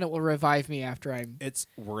mouth, and then it will revive me after I'm. It's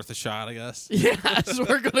worth a shot, I guess. Yes,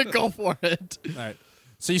 we're gonna go for it. All right.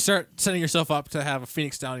 So you start setting yourself up to have a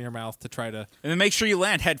phoenix down in your mouth to try to. And then make sure you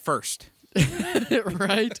land head first.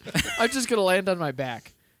 Right? I'm just gonna land on my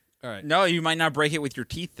back. All right. No, you might not break it with your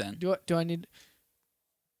teeth then. Do I need?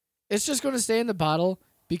 It's just gonna stay in the bottle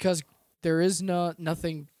because there is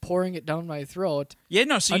nothing pouring it down my throat Yeah,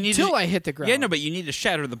 no, so you need until to, I hit the ground. Yeah, no, but you need to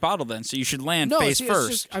shatter the bottle then, so you should land no, face see, it's first.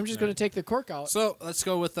 just- I'm just gonna take the cork out. So let's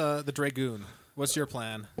go with the dragoon. What's your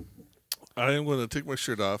plan? I am going to take my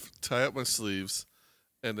shirt off, tie up my sleeves,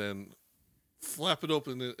 and then flap it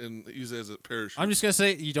open and use it as a parachute. I'm just gonna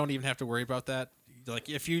say you don't even have to worry about that. Like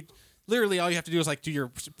if you literally all you have to do is like do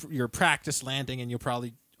your practice landing, and you'll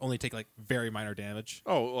probably only take like very minor damage.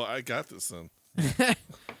 Oh, well, I got this then.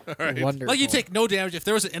 All right. Wonderful. Like you take no damage. If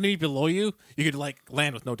there was an enemy below you, you could like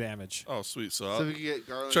land with no damage. Oh, sweet. So So I'll we can get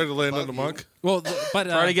Garland try to land on above the you. monk. Well, but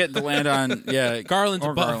Try to get the land on, yeah, Garland's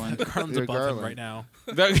or above. Garland. Garland's Yeah, above him Garland. right now.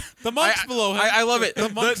 The, The monk's below him. I love it. The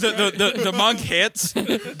monk's The monk hits,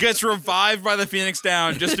 gets revived by the Phoenix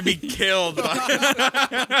down just to be killed.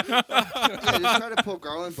 Yeah, just try to pull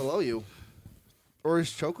Garland below you. Or his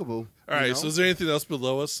chocobo. All right. So is there anything else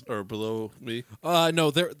below us or below me?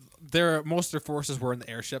 No, most of their forces were in the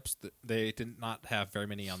airships. They did not have very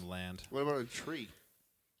many on the land. What about a tree?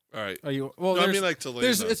 All right. Are you? Well, No, I there's- mean like to land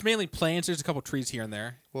there's on. it's mainly plains. There's a couple trees here and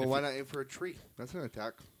there. Well, why not aim for a tree? That's an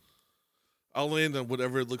attack. I'll land on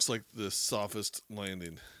whatever looks like the softest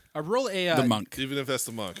landing, Roll a The monk. even if that's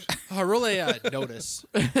the monk. roll a notice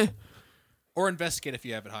or investigate if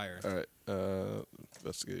you have it higher. All right.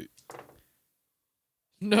 Investigate.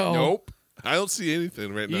 No. Nope. I don't see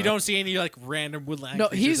anything right now. You don't see any like random woodland. No,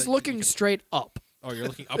 creatures he's that you looking can- straight up. Oh, you're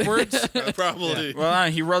looking upwards. Probably.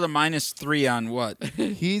 Well, he rolled a -3 on what?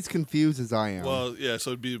 He's confused as I am. Well, yeah.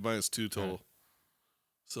 So it'd be -2 total.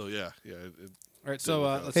 So yeah. All right, so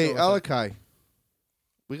let's hey, go with Alakai.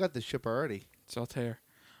 We got this ship already. Saltaire.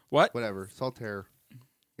 What? Whatever. Saltaire.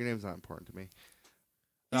 Your name's not important to me. He's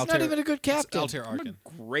not Altair- even a good it's captain. Altair I'm a Arkin.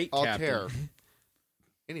 great Altair. captain.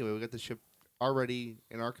 Anyway, we got the ship already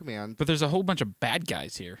in our command. But there's a whole bunch of bad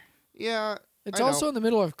guys here. Yeah. It's I know. also in the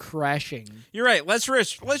middle of crashing. You're right. Let's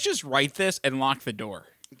just write this and lock the door.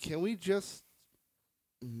 Can we just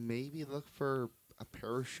maybe look for a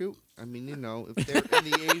parachute? I mean, you know, if they're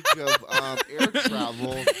in the age of air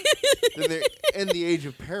travel, then they're in the age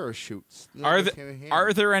of parachutes. That Are goes the- hand in hand.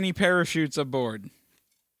 Are there any parachutes aboard?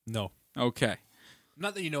 No, Okay.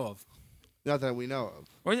 not that you know of. Not that we know of.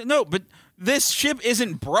 Well, no, but this ship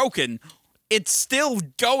isn't broken. It's still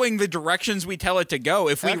going the directions we tell it to go.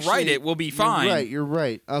 If we write Actually, it, we'll be fine. You're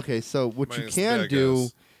right. Okay, so what you Minus the can bad do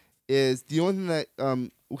guys. is the only thing that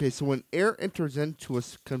okay, so when air enters into a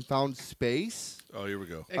confound space, Oh, here we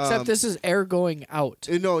go. Except this is air going out.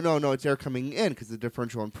 no, it's air coming in because the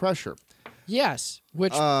differential in pressure. Yes,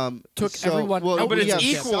 which took so- everyone well, out but we it's have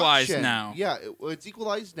equalized suction. now. Yeah, it's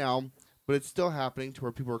equalized now, but it's still happening to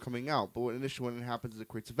where people are coming out. But when it happens, it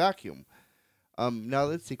creates a vacuum. Now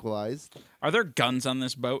that it's equalized, Are there guns on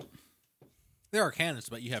this boat? There are cannons,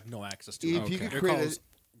 but you have no access to if them. you Okay. could They're create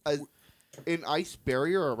called- an ice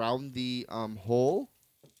barrier around the hole,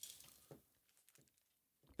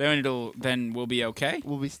 Then we'll be okay.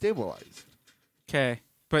 will be stabilized. Okay,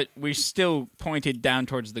 but we still pointed down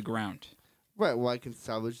towards the ground. Right. Well, I can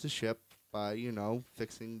salvage the ship by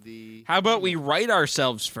fixing the. How about we right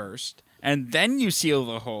ourselves first, and then you seal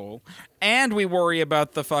the hole, and we worry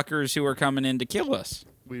about the fuckers who are coming in to kill us.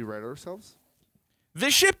 We right ourselves? The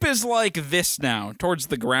ship is like this now, towards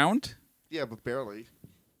the ground, Yeah, but barely.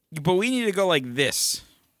 but we need to go like this.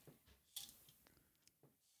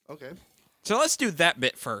 Okay. So let's do that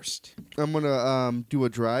bit first. I'm gonna do a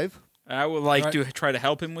drive. I would like Alright. to try to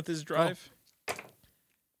help him with his drive.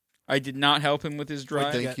 I did not help him with his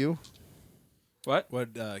drive. Thank you. What? What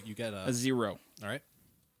you get? A 0. All right.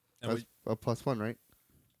 And That's a +1, right?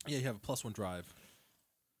 yeah, you have a +1 drive.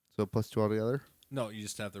 So +2 altogether. No, you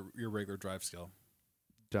just have your regular drive skill.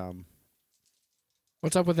 Dumb.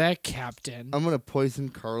 what's up with that, Captain? I'm gonna poison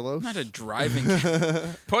Carlos. Not a driving.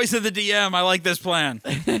 Poison the DM. I like this plan.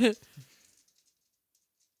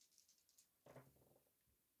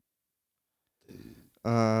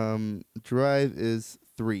 Drive is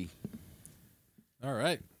 3. All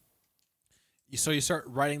right. So you start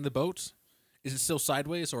riding the boat. Is it still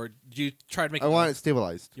sideways, or do you try to make? I want it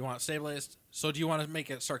stabilized. You want it stabilized. So do you want to make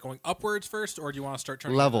it start going upwards first, or do you want to start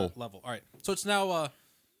turning Level. it level? All right. So it's now well,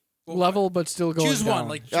 Level, but still going Choose down. one.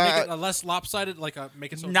 Like should you make it a less lopsided, like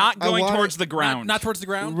make it so Not I going want towards it- the ground. Not towards the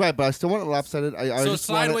ground. Right, but I still want it lopsided. I So just it's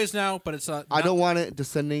want it- sideways now, but it's I not- don't want it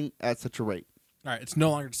descending at such a rate. All right. It's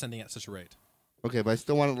no longer descending at such a rate. Okay, but I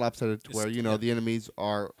still want it lopsided to It's- where yeah. the enemies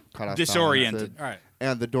are caught off Disoriented. All right.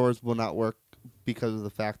 and the doors will not work because of the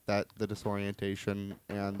fact that the disorientation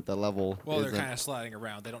and the level. Well, they're isn't- kind of sliding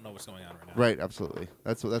around. They don't know what's going on right now. Right, absolutely.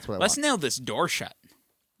 That's what I Let's want. nail this door shut.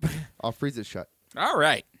 I'll freeze it shut. All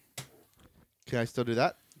right. Can I still do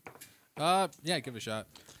that? Yeah, give it a shot.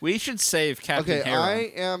 We should save Captain Okay, Hera, I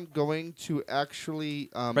am going to actually.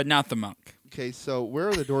 but not the monk. Okay, so where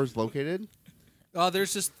are the doors located?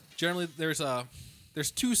 There's just generally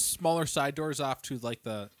there's two smaller side doors off to like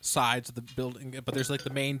the sides of the building, but there's like the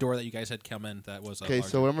main door that you guys had come in that was Okay, larger.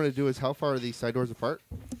 so what I'm going to do is how far are these side doors apart?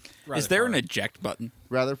 Rather Is there far. an eject button?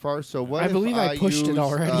 Rather far. So what? I if believe I pushed it use,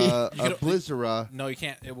 already. A You could- Blizzera No, you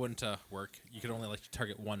can't. It wouldn't work. You could only like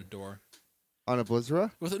target one door. on a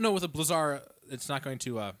Blizzera. With a Blizzar, it's not going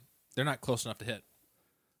to. They're not close enough to hit.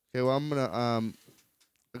 Okay, well I'm gonna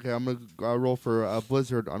roll for a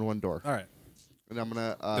Blizzard on one door, All right. and I'm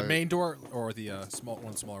gonna The main door or the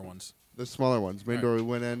smaller ones. the smaller ones. Main Alright. door we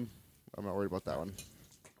went in. I'm not worried about that one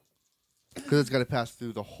because it's got to pass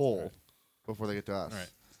through the hole before they get to us. All right.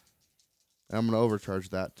 And I'm gonna overcharge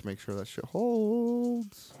that to make sure that shit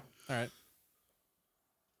holds. All right.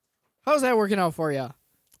 How's that working out for you?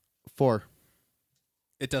 4.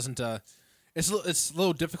 It doesn't. It's a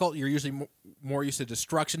little difficult. You're usually more used to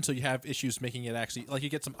destruction, so you have issues making it actually like you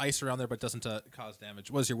get some ice around there, but it doesn't cause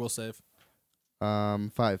damage. What is your will save?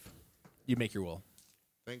 5. You make your will.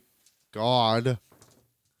 Thank God.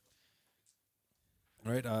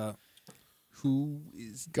 All right. Who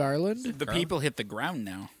is? Garland. The people hit the ground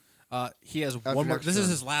now. He has After one more. next This is turn.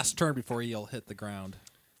 his last turn before he'll hit the ground.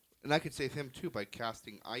 And I could save him too by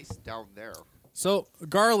casting ice down there. So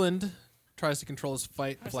Garland tries to control his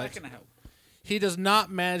flight. How's that going to help? He does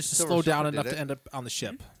not manage to Silver slow down Surfer enough did to it. end up on the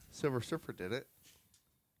ship. Silver Surfer did it.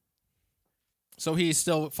 So he's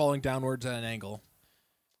still falling downwards at an angle.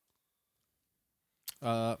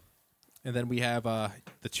 And then we have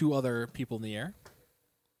the two other people in the air.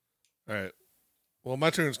 All right. Well,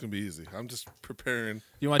 my turn is going to be easy. I'm just preparing.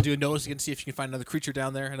 You want to do a nose again, see if you can find another creature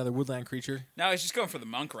down there, another woodland creature. No, he's just going for the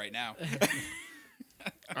monk right now.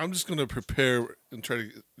 I'm just going to prepare and try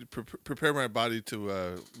to prepare my body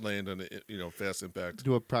to land on a fast impact.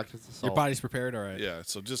 Do a practice assault. Your body's prepared, all right. Yeah.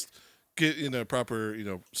 So just get in a proper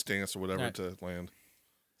stance or whatever Right. to land.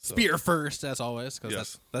 So, Spear first, as always, because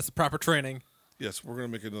Yes. that's the proper training. Yes, we're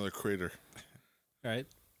going to make another crater. All right.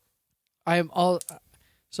 I am all.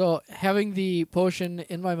 So having the potion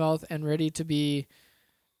in my mouth and ready to be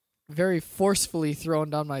very forcefully thrown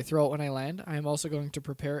down my throat when I land, I am also going to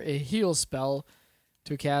prepare a heal spell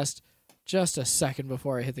to cast just a second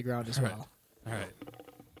before I hit the ground as All right. well. All right.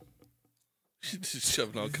 Just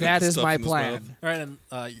shoving all kinds That of is stuff my in his plan. mouth. All right,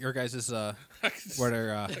 and your guys' what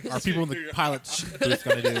are our people in the pilot booth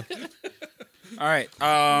going to do? All right.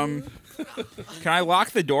 Can I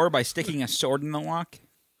lock the door by sticking a sword in the lock?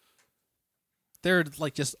 They're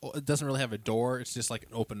like just it doesn't really have a door. It's just like an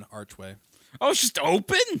open archway. Oh, it's just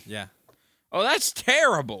open? Yeah, Oh, that's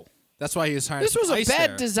terrible. that's why he was trying. This was a ice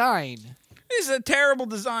bad there. design. This is a terrible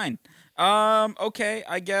design. Okay,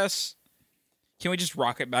 I guess. Can we just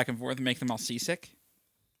rock it back and forth and make them all seasick?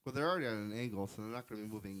 Well, they're already at an angle, so they're not going to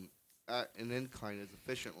be moving at an incline as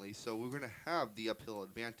efficiently. So we're going to have the uphill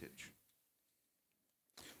advantage.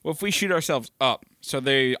 Well, if we shoot ourselves up, so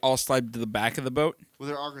they all slide to the back of the boat. Well,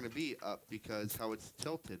 they are going to be up because how it's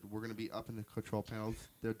tilted. We're going to be up in the control panels.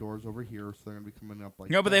 Their doors over here, so they're going to be coming up like.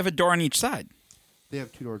 No, but they have a door on each side. They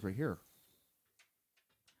have 2 doors right here.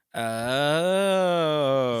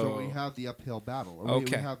 Oh. So we have the uphill battle. Or we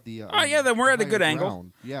Okay. have the. Oh, yeah, then we're at a good higher angle.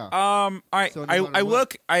 ground. Yeah. All right. So no matter I what-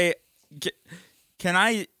 look. Can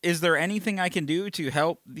I? Is there anything I can do to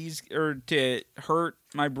help these or to hurt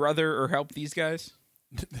my brother or help these guys?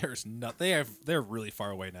 There's not. They're really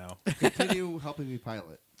far away now. Continue helping me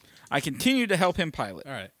pilot. I continue to help him pilot.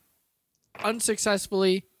 All right.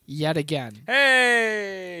 Unsuccessfully yet again.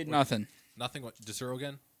 Hey, nothing. Nothing. What? Just 0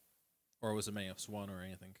 again, or was it -1 or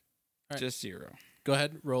anything? All right. Just 0. Go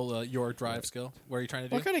ahead. Roll your drive skill. What are you trying to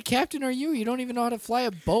do? What kind of captain are you? You don't even know how to fly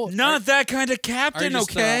a boat. Not that kind of Are you captain,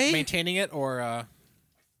 just okay? maintaining it, or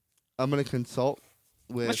I'm going to consult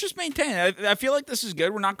with. Let's just maintain it. I feel like this is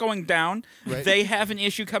good. We're not going down. Right. They have an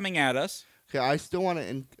issue coming at us. Okay, I still want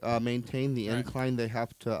to maintain the Right. incline. They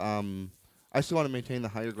have to. I still want to maintain the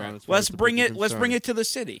higher ground. Right. As far Let's as the bring bridge it. is Let's bring concerned. it to the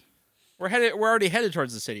city. We're already headed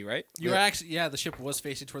towards the city, right? you're Yeah. actually the ship was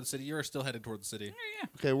facing toward the city. You're still headed toward the city.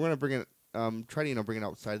 Okay, we're gonna bring it. Try to bring it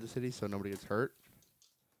outside the city so nobody gets hurt.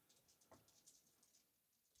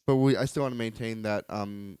 But I still want to maintain that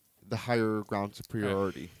the higher ground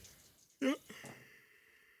superiority.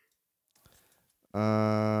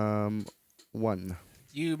 One.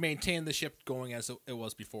 You maintain the ship going as it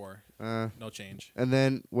was before. No change. And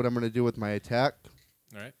then what I'm gonna do with my attack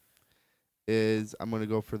All right. is I'm gonna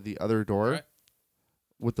go for the other door All right.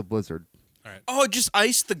 with the blizzard. All right. Oh, just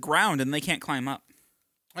ice the ground and they can't climb up.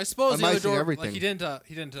 I suppose I'm the other icing door. everything. Like he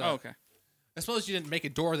didn't. Oh, okay. I suppose you didn't make a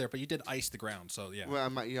door there, but you did ice the ground. So yeah. Well,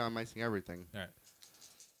 I'm icing everything. All right.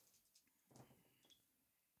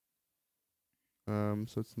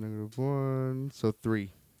 So it's -1. So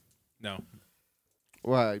 3. No.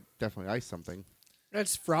 Well, I definitely iced something.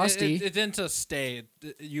 That's frosty. It didn't stay.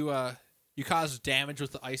 You caused damage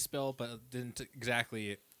with the ice spell, but it didn't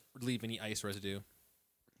exactly leave any ice residue.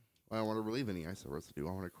 I don't want to relieve any ice residue.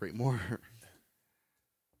 I want to create more.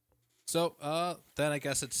 So then I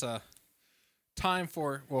guess it's time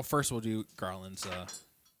for. Well, first we'll do Garland's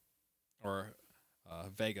or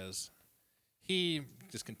Vega's. He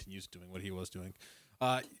just continues doing what he was doing.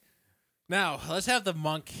 Now let's have the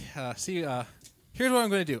monk see. Here's what I'm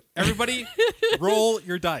going to do. Everybody, roll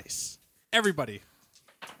your dice. Everybody.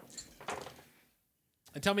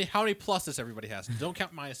 And tell me how many pluses everybody has. Don't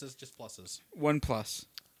count minuses, just pluses. 1 plus.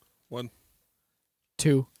 1.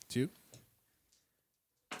 2, 2,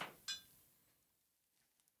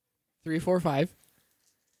 3, 4, 5.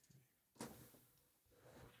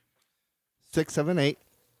 6, 7, 8.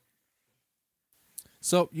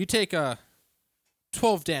 So you take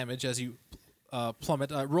 12 damage as you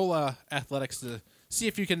plummet. Roll athletics to see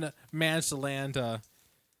if you can manage to land.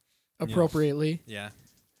 Appropriately. Yeah,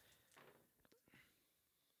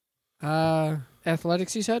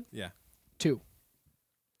 Athletics, you said? yeah. 2.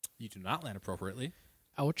 You do not land appropriately.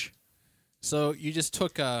 Ouch. So you just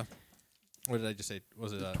took. What did I just say?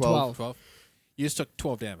 Was it 12. 12? You just took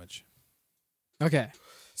 12 damage. Okay.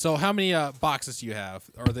 So how many boxes do you have?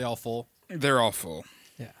 Are they all full? They're all full.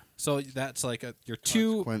 Yeah. So that's like your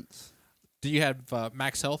 2. Consequence. Do you have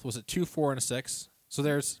max health? Was it 2, 4, and a 6? So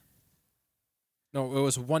there's. No, it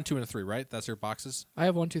was 1, 2, and a 3, right? That's your boxes. I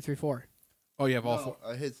have 1, 2, 3, 4. Oh, you have all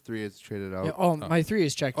 4. His 3 is traded out. Yeah, my 3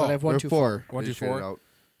 is checked, but Oh, I have 1, Or 2, 4. 1, 2, is traded 4. out.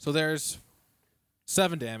 So there's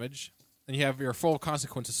 7 damage, and you have your full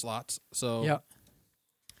consequences slots. So Yeah.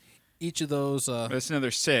 each of those. That's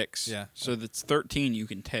another 6. Yeah. So that's 13 you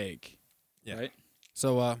can take. Yeah. Right?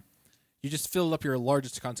 So you just filled up your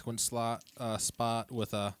largest consequence spot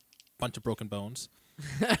with a bunch of broken bones.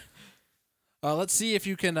 Let's see if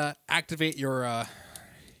you can activate your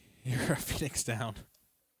Phoenix down.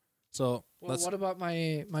 So Well, let's what about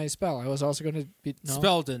my spell? I was also going to be no.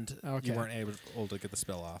 spell didn't. Okay. You weren't able to get the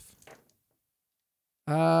spell off.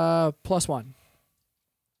 +1.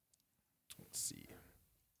 Let's see.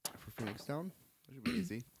 For Phoenix down? That should be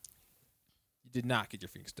easy. You did not get your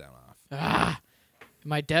Phoenix down off.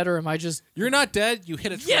 Am I dead or am I just? You're not dead. You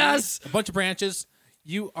hit a tree, Yes! a bunch of branches.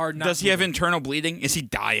 You are not. Does he have moving. internal bleeding? Is he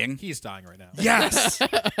dying? He's dying right now. Yes.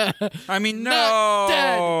 I mean, no. Not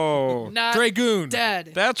dead. Not Dragoon.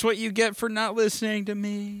 dead. That's what you get for not listening to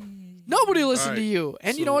me. Nobody listened All to right. you,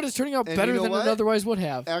 and you know So- what? It's turning out And better you know than what? it otherwise would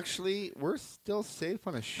have. Actually, we're still safe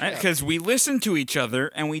on a ship. Because we listen to each other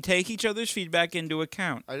and we take each other's feedback into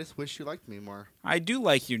account. I just wish you liked me more. I do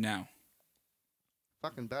like you now.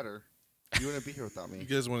 Fucking better. You wouldn't be here without You me.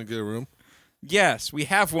 guys want to get a room? Yes, we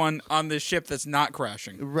have one on this ship that's not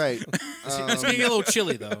crashing. Right. It's getting a little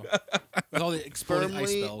chilly though, with all the exploding ice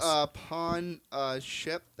Firmly spells. upon a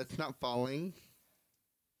ship that's not falling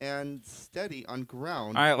and steady on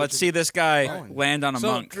ground. All right, let's see this guy Fine. land on a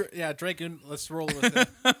so monk. Dragoon, let's roll with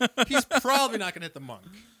it. He's probably not gonna hit the monk.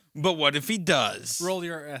 But what if he does? Roll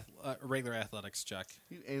your regular athletics check.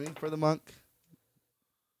 You aiming for the monk?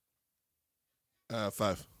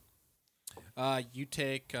 5. You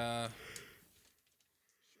take.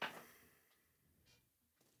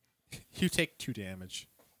 You take 2 damage.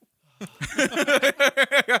 All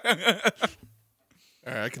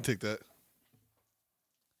right, I can take that.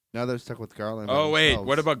 Now they're stuck with Garland. by Oh wait, themselves.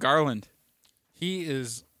 what about Garland? He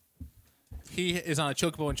is on a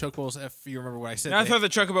chocobo, and chocobos. If you remember what I said, I they- thought the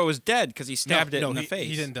chocobo was dead because he stabbed it in the face.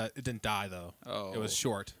 He didn't. It didn't die though. Oh. It was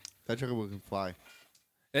short. That chocobo can fly.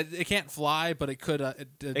 It can't fly, but it could. It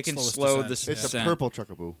can its slow the descent. It's a Descent. purple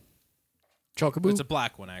chocobo. Chocobo. It's a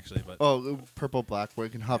black one actually, but Oh, purple black where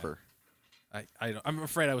it can hover. I'm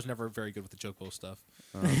afraid I was never very good with the chocobo stuff.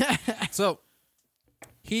 So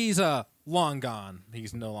he's long gone.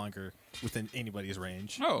 He's no longer within anybody's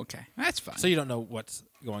range. Oh, okay, that's fine. So you don't know what's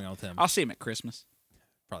going on with him. I'll see him at Christmas.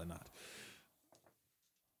 Probably not.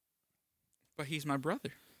 But he's my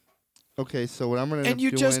brother. Okay, so what I'm gonna end and up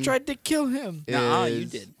you just doing tried to kill him. Nah, you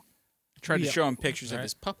is, did. Tried to Yeah. show him pictures of Alright.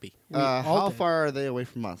 his puppy. We all How did. far are they away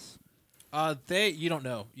from us? You don't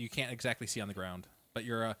know. You can't exactly see on the ground. But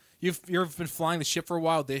you've been flying the ship for a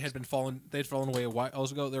while. They'd fallen away a while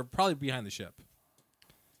ago. They're probably behind the ship.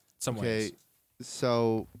 Some ways. Okay,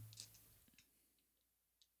 so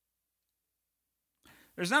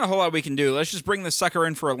There's not a whole lot we can do. Let's just bring the sucker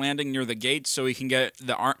in for a landing near the gates so we can get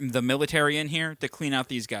the military in here to clean out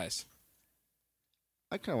these guys.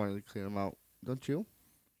 I kind of wanted to clean them out, don't you?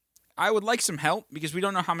 I would like some help because we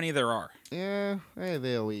don't know how many there are. Yeah, I have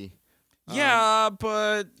AOE. Yeah,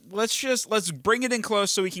 but let's bring it in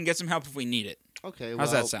close so we can get some help if we need it. Okay,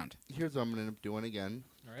 How's well, that sound? Here's what I'm gonna end up doing again.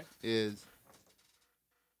 All right. Is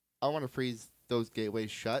I want to freeze those gateways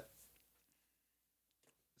shut.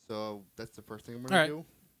 So that's the first thing I'm gonna All right. do,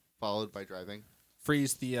 followed by driving.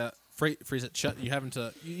 Freeze it shut. You haven't.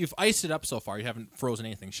 You've iced it up so far. You haven't frozen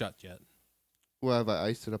anything shut yet. Well, have I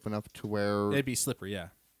iced it up enough to where? It'd be slippery. Yeah.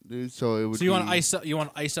 So it would. So you want be, to ice up? You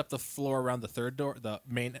want to ice up the floor around the third door, the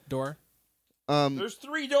main door? There's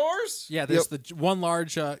 3 doors? Yeah. There's the one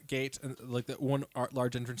large gate and like the one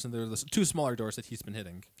large entrance, and there's the 2 smaller doors that he's been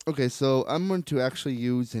hitting. Okay, so I'm going to actually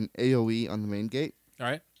use an AOE on the main gate All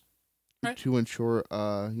right. Right. to ensure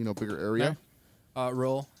bigger area.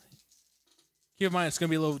 Roll. Keep in mind, it's going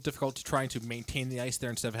to be a little difficult to trying to maintain the ice there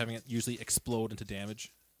instead of having it usually explode into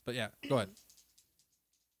damage. But yeah, go ahead.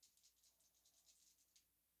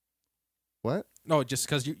 What? No, just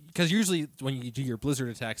because usually when you do your blizzard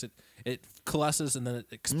attacks, it coalesces and then it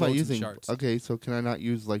I'm explodes not in using. shards. Okay, so can I not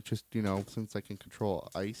use like just since I can control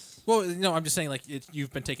ice? Well, no, I'm just saying like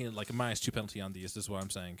you've been taking like a -2 penalty on these. Is what I'm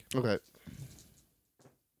saying. Okay.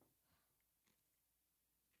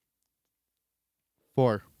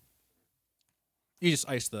 Four. You just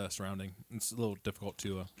ice the surrounding. It's a little difficult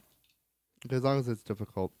to. As long as it's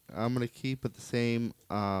difficult, I'm gonna keep it the same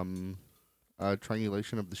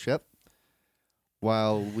triangulation of the ship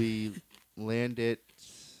while we land it.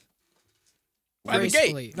 By the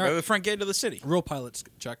Gracefully. gate. By the front gate of the city. Roll pilots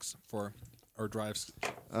checks for or drives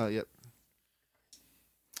Yep.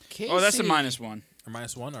 Oh, that's a Casey. -1. or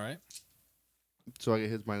 -1. All right. So I get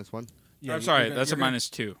his -1. Yeah, I'm sorry, you're that's a gonna-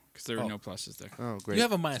 -2 because there were Oh. no pluses there. Oh, great. You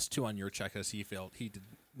have a -2 on your check as he failed. He did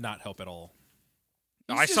not help at all.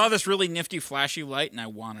 No, I saw this really nifty flashy light and I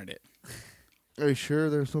wanted it. Are you sure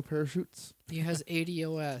there's no parachutes? He has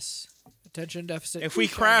ADOS. Attention deficit. If we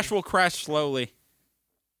Shiny. crash, we'll crash slowly.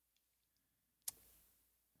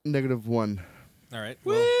 -1. All right.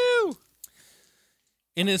 Well, Woo!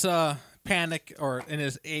 in his panic or in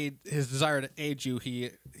his desire to aid you,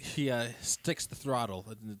 he sticks the throttle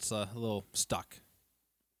and it's a little stuck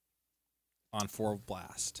on forward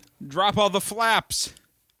blast. Drop all the flaps.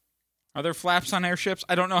 Are there flaps on airships?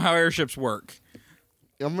 I don't know how airships work.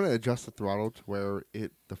 I'm gonna adjust the throttle to where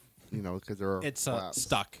because there are It's flaps.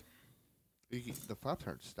 stuck. The flaps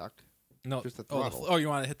aren't stuck. No, Just the oh, throttle. you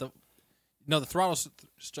want to hit the? No, the throttle's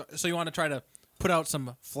so you want to try to put out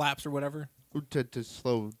some flaps or whatever. To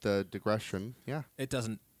slow the digression. Yeah. It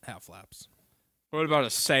doesn't have flaps. What about a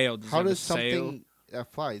sail? Does it How have a does sail? something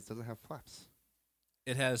that flies doesn't have flaps?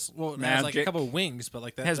 It has it has like a Magic. couple of wings, but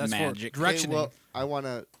like that, Has that's magic. for directioning. Okay, well, I want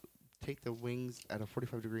to take the wings at a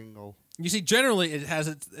 45-degree angle. You see, generally it has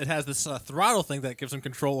this throttle thing that gives them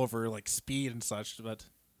control over like speed and such. But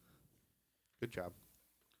Good job.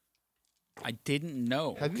 I didn't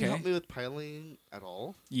know. Have you okay. helped me with piloting at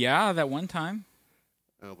all? Yeah, that one time.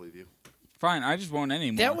 I don't believe you. Fine, I just won't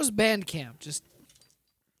anymore. That was band camp. Just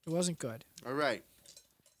it wasn't good. All right.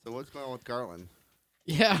 So what's going on with Garland?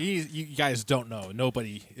 Yeah. you guys don't know.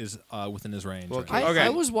 Nobody is within his range. Well, right I, now. Okay. I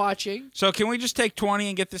was watching. So can we just take 20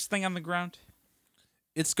 and get this thing on the ground?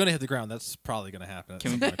 It's going to hit the ground. That's probably going to happen. at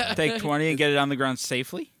Can some we point in time. take 20 and get it on the ground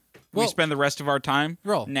safely? Well, we spend the rest of our time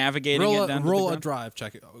roll. navigating roll it down roll to the a ground? drive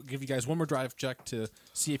check. I'll give you guys one more drive check to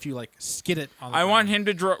see if you like skid it on the I ground. want him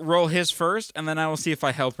to roll his first, and then I will see if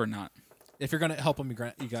I help or not. If you're going to help him, you're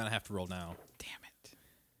going to have to roll now. Damn it.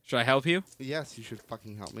 Should I help you? Yes, you should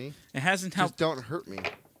fucking help me. It hasn't Just helped. don't hurt me.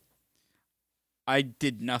 I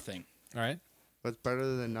did nothing. All right. That's better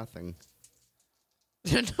than nothing.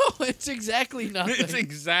 No, it's exactly nothing. It's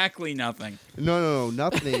exactly nothing. No.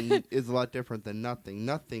 Nothing is a lot different than nothing.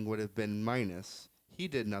 Nothing would have been minus. He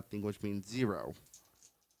did nothing, which means 0.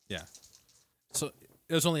 Yeah. So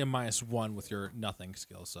it was only a -1 with your nothing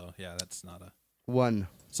skill. So yeah, that's not a. 1.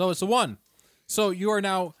 So it's a 1. So you are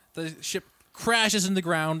now the ship crashes in the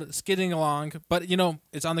ground, skidding along, but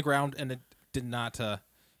it's on the ground and it did not.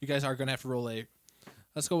 You guys are going to have to roll a.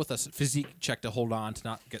 Let's go with a physique check to hold on to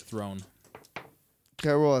not get thrown. Can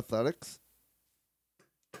I roll athletics?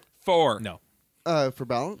 4. No, For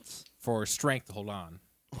balance? for strength to hold on.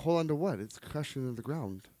 Hold on to what? It's crashing into the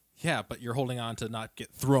ground. Yeah, but you're holding on to not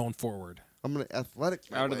get thrown forward. I'm going to athletic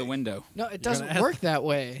my Out of the way. window. No, it gonna doesn't have- work that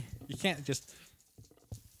way. You can't just.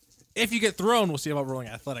 If you get thrown, we'll see about rolling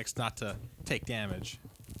athletics not to take damage.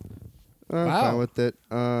 I'm Wow. fine with it.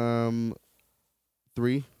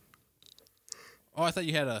 3. Oh, I thought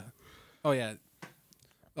you had a. Oh yeah.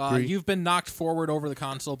 3. You've been knocked forward over the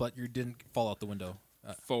console, but you didn't fall out the window.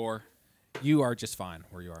 4. You are just fine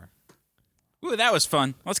where you are. Ooh, that was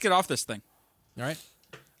fun. Let's get off this thing. All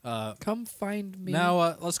right. Come find me.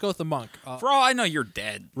 Now let's go with the monk. For all I know, you're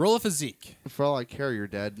dead. Roll a physique. For all I care, you're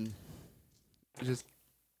dead. Just.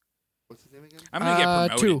 What's his name again? I'm going to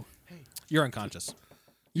get promoted. 2. You're unconscious.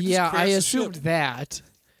 Yeah, I crashed the assumed ship. that.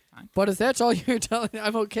 But if that's all you're telling me,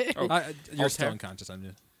 I'm okay. Oh. You're still Altair. unconscious. I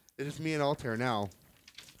mean, It's just me and Altair now.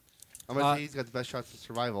 I'm going to say he's got the best shots of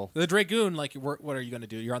survival. the Dragoon. Like, what are you going to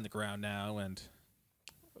do? You're on the ground now, and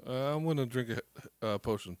I'm gonna drink a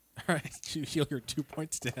potion. all right, you heal your 2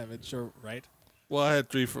 points damage. Sure, right? Well, I had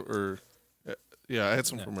 3 yeah, I had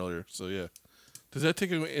some Yeah. from earlier. So yeah, does that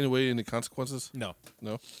take away any consequences? No.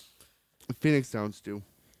 No. Phoenix Downs do.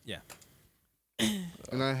 Yeah.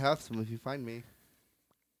 And I have some if you find me.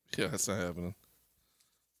 Yeah, that's not happening.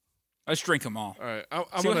 Let's drink them all. All right, I'm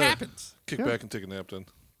See what gonna happens. kick Yeah. back and take a nap then.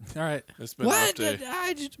 All right. It's been a rough What day. did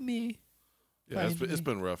I just me? Yeah, it's Find me.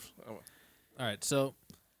 been rough. All right. So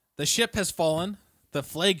the ship has fallen. The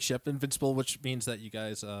flagship, Invincible, which means that you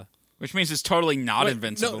guys Which means it's totally not Wait,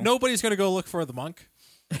 invincible. No, nobody's gonna go look for the monk.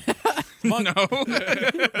 Monk, No.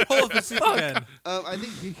 roll a physique again. I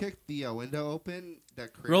think he kicked the window open. That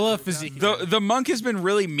Roll a crater physique. down. The monk has been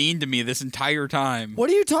really mean to me this entire time. What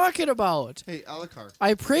are you talking about? Hey, Alucard.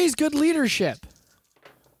 I praise good leadership.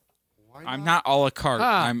 Why I'm not a la carte.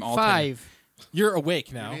 Ah, I'm all 5. You're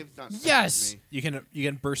awake Your now. name's not Yes! me. You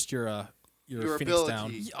can burst your Your phoenix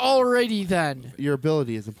ability. down. Alrighty then. Your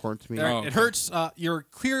ability is important to me. All right, Oh, It okay. hurts. You're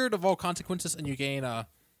cleared of all consequences, and you gain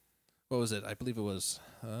what was it? I believe it was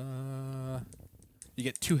you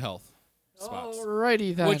get 2 health spots,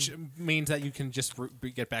 Alrighty then. which means that you can just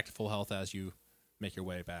get back to full health as you make your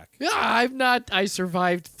way back. Yeah, I'm not. I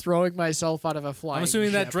survived throwing myself out of a flying I'm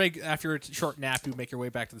assuming that ship. Drake, after a short nap, you make your way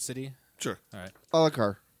back to the city. Sure. All right.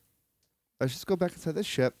 Alucard. Let's just go back inside this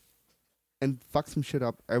ship and fuck some shit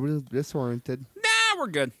up. Everyone's disoriented. Nah, we're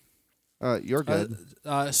good. You're good.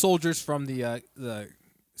 Soldiers from the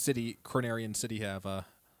city, Cornerian city, have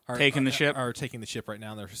are Taking the ship? Are taking the ship right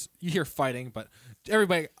now. There's you hear fighting, but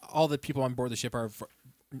everybody, all the people on board the ship are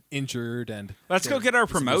injured and. Let's go get our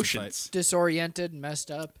it's a busy fight. promotions. disoriented and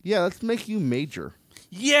messed up. Yeah, let's make you major.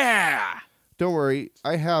 Yeah. Don't worry.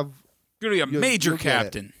 I have. Gonna be a major you'll get it.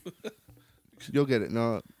 captain. You'll get it.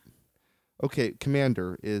 No. Okay,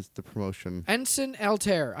 commander is the promotion. Ensign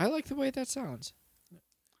Altair. I like the way that sounds.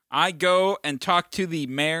 I go and talk to the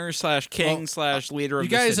mayor / king / leader of You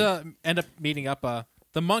the guys city. end up meeting up.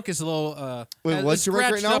 The monk is a little Wait, what's your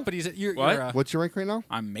rank right scratched now? up, but you're What? What's your rank right now?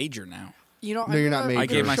 I'm major now. You know, No, you're not I'm major. gonna I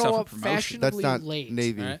gave myself show a up promotion. That's fashionably not late.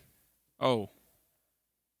 Navy. All right. Oh,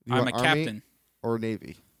 You I'm want a Army captain. or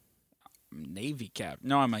Navy. Navy cap.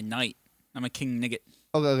 No, I'm a knight. I'm a king nigget.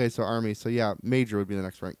 Okay, so Army. So yeah, major would be the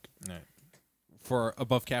next rank. All right. For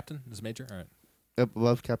above captain is major. All right.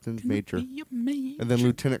 Above captain's major. Be a major. And then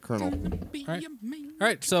lieutenant colonel. Be All right. a major. All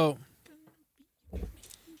right. So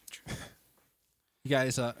you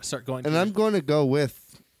guys start going. And to I'm going to go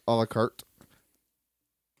with a la carte.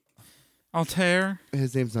 Altair.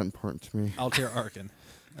 His name's not important to me. Altair Arkin.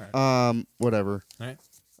 Whatever. All right.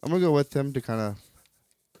 I'm going to go with him to kind of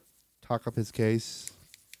talk up his case,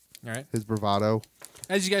 All right. his bravado.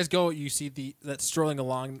 As you guys go, you see that strolling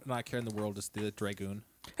along, not caring the world, is the dragoon.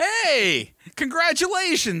 Hey!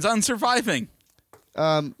 Congratulations on surviving.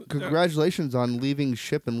 Congratulations on leaving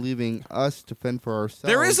ship and leaving us to fend for ourselves.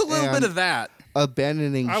 There is a little bit and of that.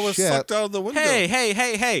 abandoning I was ship. sucked out of the window.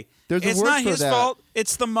 Hey. There's a It's word not for his that. fault.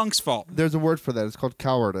 It's the monk's fault. There's a word for that. It's called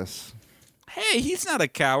cowardice. Hey, he's not a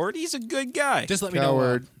coward. He's a good guy. Just let me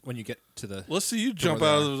Coward. know when you get to the. Let's see you jump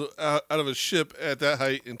Over out of a ship at that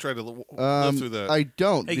height and try to live through that. I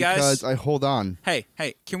don't Hey, guys. because I hold on. Hey,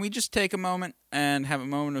 can we just take a moment and have a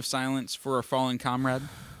moment of silence for our fallen comrade?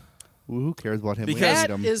 Well, who cares about him? We Because need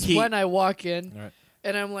That him. is He- when I walk in All right.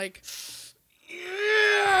 and I'm like,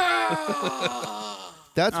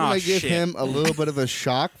 That's when Aw, I give shit. him a little bit of a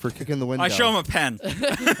shock for kicking the window. I show him a pen.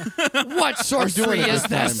 what sorcery it is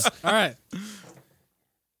this this? All right.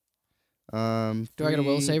 Do I get a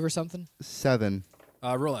will 3, save or something? 7.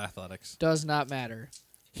 Roll athletics. Does not matter.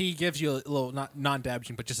 He gives you a little not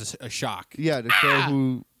non-damaging, but just a shock. Yeah, to show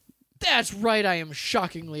who. That's right. I am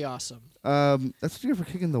shockingly awesome. That's what you get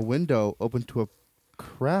for kicking the window open to a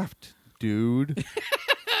craft, dude.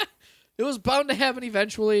 It was bound to happen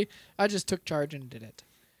eventually. I just took charge and did it.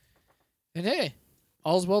 And hey,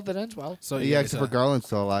 all's well that ends well. So you Yeah, guys, except for Garland's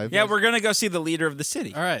still alive. Yeah, we're going to go see the leader of the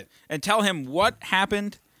city all right. and tell him what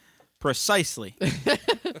happened precisely. We're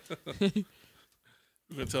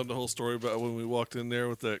going to tell him the whole story about when we walked in there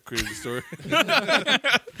with that crazy story.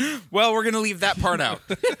 Well, we're going to leave that part out.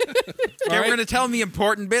 Okay, we're going to tell him the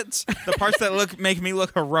important bits, the parts that make me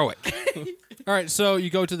look heroic. All right. So you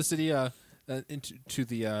go to the city, into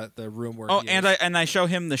the room where. Oh, he and is. I show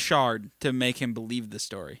him the shard to make him believe the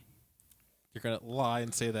story. You're gonna lie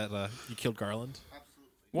and say that you killed Garland.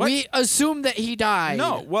 What? We assume that he died.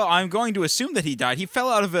 No, well, I'm going to assume that he died. He fell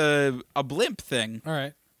out of a blimp thing. All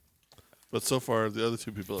right. But so far, the other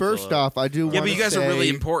two people. First off, I do want Yeah, to but you guys are really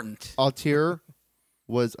important. Altair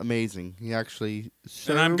was amazing. He actually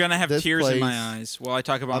served And I'm going to have this tears in my place eyes while I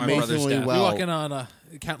talk about my brother's amazingly death. well. You walk in on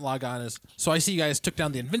Count Logon is. So I see you guys took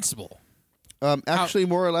down the Invincible. Actually,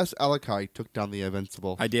 more or less, Alakai took down the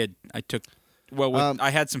Invincible. I did. I took. Well,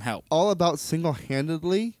 I had some help. All about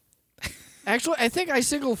single-handedly Actually, I think I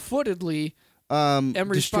single-footedly am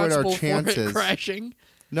destroyed our responsible for it chances. crashing.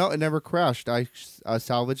 No, it never crashed. I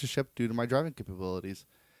salvaged the ship due to my driving capabilities.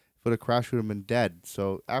 If it would have crashed, we would have been dead.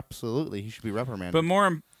 So absolutely, he should be reprimanded. But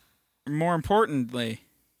more importantly,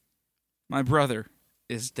 my brother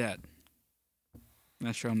is dead. And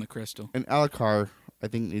I show him the crystal. and Alakar, I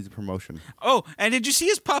think, needs a promotion. Oh, and did you see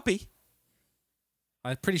his puppy?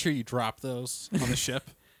 I'm pretty sure you dropped those on the ship.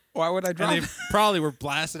 Why would I drop? And they probably were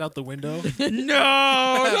blasted out the window. No,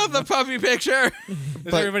 not the puppy picture.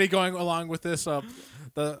 Is everybody going along with this?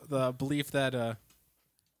 The belief that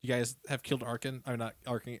you guys have killed Arkin, or not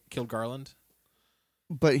Arkin, killed Garland.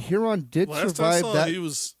 But Huron did Last I survive saw, that. he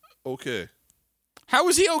was okay. How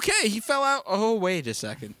was he okay? He fell out. Oh, wait a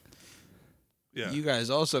second. Yeah. You guys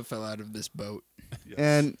also fell out of this boat. Yes.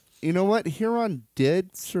 And you know what? Huron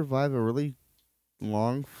did survive a really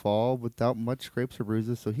long fall without much scrapes or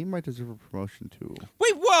bruises, so he might deserve a promotion too.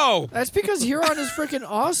 Wait, whoa! That's because Huron is freaking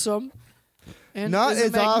awesome. And Not is a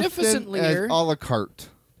as magnificent often leader. as a la carte.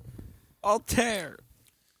 Altair.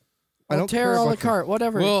 I don't care Altair a la about your- carte,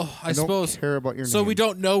 whatever. Well, I I don't suppose. care about your So name. we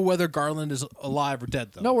don't know whether Garland is alive or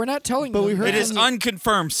dead, though. no, we're not telling But them. we heard It is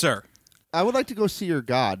unconfirmed, sir. I would like to go see your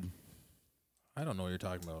god. I don't know what you're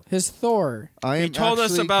talking about. his Thor. I He am told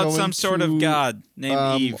us actually about going some sort to, of god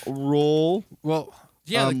named Eve. Roll. Well,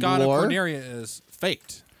 yeah, the god lore? of Corneria is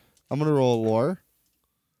faked. I'm gonna roll lore.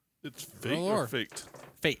 It's fake Roll or or- faked.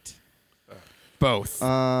 Fate. Both.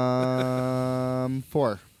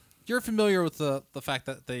 4. You're familiar with the fact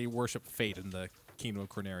that they worship Fate in the Kingdom of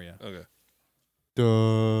Corneria. Okay.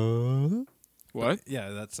 Duh. What? Yeah,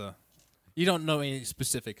 that's you don't know any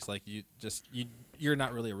specifics. Like you're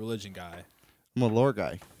not really a religion guy. I'm a lore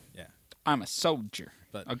guy. Yeah, I'm a soldier.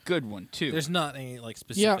 But A good one, too. there's not any like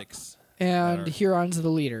specifics. And Alright. Huron's the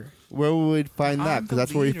leader. Where would we find that? I'm Because the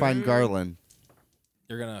that's where we find leader. Garland.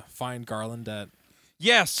 You're gonna find Garland at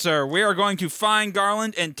Yes, sir. We are going to find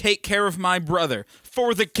Garland and take care of my brother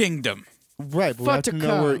for the kingdom. Right, but we have to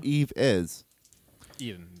know where Futica. Eve is.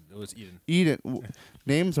 Eden. It was Eden. Eden.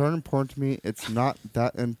 Names aren't important to me. It's not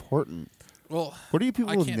that important. Well, What are you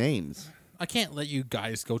people with can't- names? I can't let you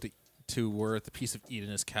guys go to where the piece of Eden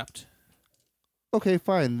is kept. Okay,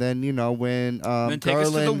 fine. Then when Then take us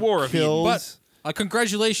to the Garland War of Eden. kills. But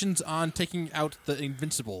congratulations on taking out the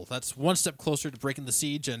Invincible. That's one step closer to breaking the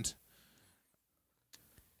siege, and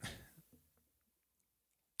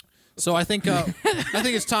so I think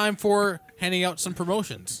it's time for handing out some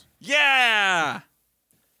promotions. Yeah!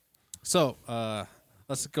 So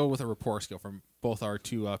let's go with a rapport skill from both our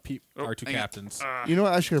two our two hang on. captains. You know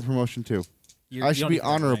what? I should get a promotion too. You- I you should don't be need to get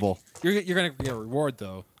a rank. honorable. You're gonna get a reward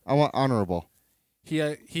though. I want honorable.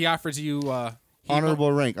 He offers you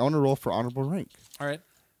Honorable rank. I want to roll for honorable rank. All right,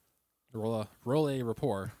 roll a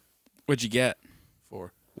rapport. What'd you get?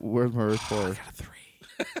 4. Where's my report? A 3.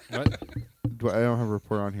 What? I don't have a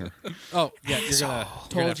report on here. Oh yeah, you're gonna have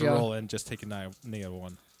Told to ya. roll and just take a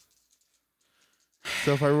 -1.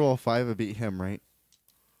 So if I roll a 5, I beat him, right?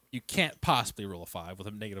 You can't possibly roll a 5 with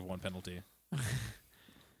a -1 penalty.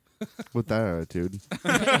 With that attitude.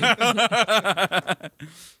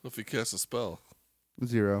 If he casts a spell.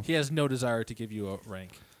 0. He has no desire to give you a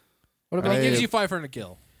rank. What But about he I- gives you 500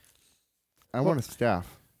 gil. I want a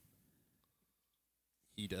staff.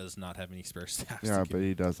 He does not have any spare staffs. Yeah, to but give.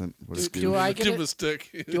 he doesn't. What a Do douche. I get Give him it? a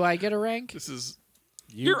stick. Do I get a rank? This is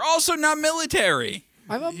You're also not military.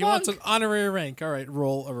 I'm a He wants monk. an honorary rank. All right,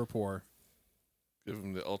 roll a rapport. give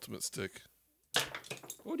him the ultimate stick.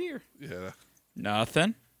 Oh, dear. Yeah.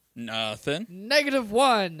 Nothing.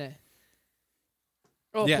 -1.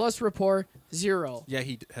 Oh, Yeah. plus rapport 0. Yeah,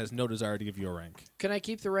 he has no desire to give you a rank. Can I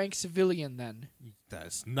keep the rank civilian then? That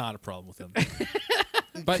is not a problem with him.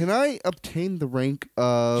 But Can I obtain the rank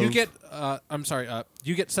of... you get,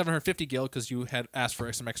 you get 750 gil because you had asked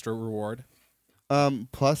for some extra reward.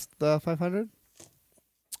 plus the 500?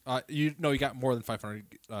 You got more than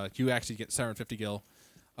 500. You actually get 750 gil.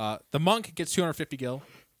 The monk gets 250 gil.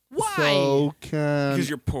 Why? So can Because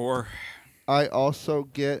you're poor. I also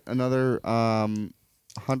get another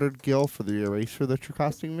 100 gil for the eraser that you're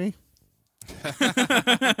costing me?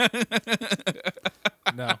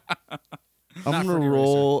 No. I'm Not for gonna an eraser.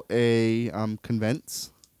 roll a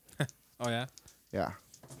convince. Oh yeah. Yeah,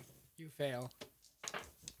 You fail.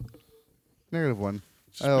 -1.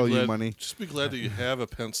 Just I be owe you glad- money. Just be glad that you have a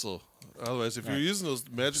pencil. Otherwise, if you're using those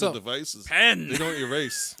magical So- devices, Pen. they don't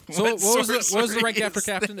erase. So what was the rank sorcery after is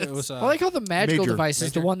captain? It was I like how the magical Major. device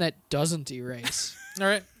is the Major. one that doesn't erase. all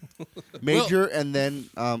right. Major, and then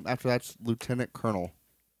after that's lieutenant colonel,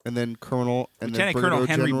 and then colonel, and Lieutenant then Colonel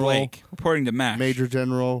brigadier Henry general, Blake, reporting to Mac. major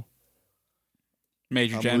general,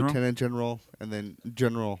 Major General. lieutenant general, and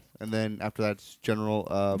then after that's general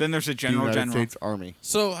of Then there's a the General United General. States Army.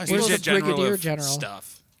 So I Where's suppose the He's a general Brigadier of General?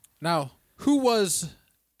 stuff. now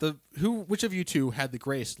which of you two had the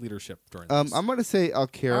greatest leadership during this? I'm gonna say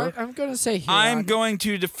Alkira. I'm going to say Huron. I'm going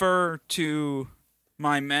to defer to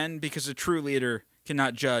my men because a true leader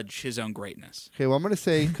cannot judge his own greatness. Okay, well I'm gonna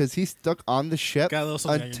say because he's stuck on the ship Got a little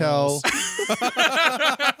something on your until nose.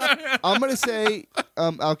 I'm gonna say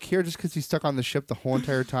Alkir, just because he's stuck on the ship the whole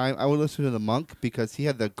entire time. I would listen to the monk because he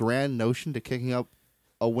had the grand notion to kicking up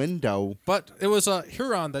a window. But it was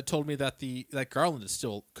Huron that told me that that Garland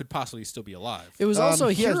could possibly still be alive. It was also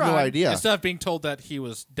he has Huron. no idea. Instead of being told that he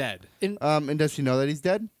was dead. And does he know that he's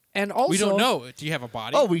dead? And also, We don't know. Do you have a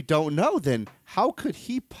body? Oh, we don't know then. How could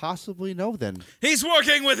he possibly know then? He's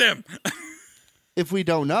working with him. If we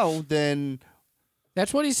don't know, then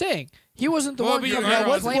that's what he's saying. He wasn't the Well, one but who you're was right.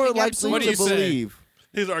 what's claiming more likely absolute- What do to you say? believe?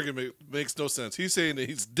 His argument makes no sense. He's saying that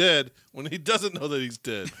he's dead when he doesn't know that he's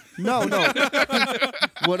dead. No.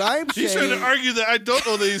 What I'm He's trying saying. to argue that I don't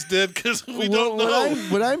know that he's dead because we don't know.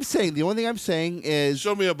 What I'm saying. The only thing I'm saying is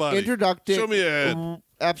Show me a body. introductive. Show me a head.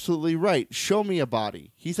 Absolutely right. Show me a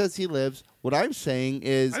body. He says he lives. What I'm saying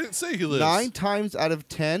is I didn't say he lives. 9 times out of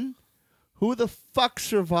 10, who the fuck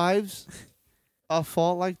survives a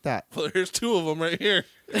fall like that? Well, here's 2 of them right here.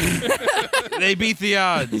 They beat the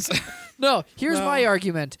odds. No, here's my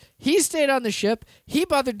argument. He stayed on the ship. He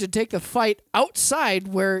bothered to take the fight outside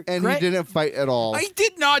where And he didn't fight at all. I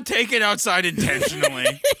did not take it outside intentionally.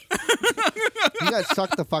 He got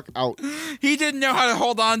sucked the fuck out. He didn't know how to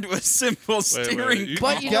hold on to a simple steering. You-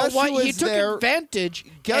 But you know Guess what? who He was took there? advantage.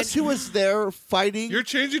 Guess who was there fighting? You're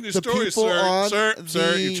changing your The story, people sir. on Sir,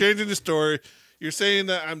 the- you're changing the story. You're saying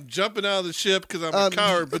that I'm jumping out of the ship because I'm a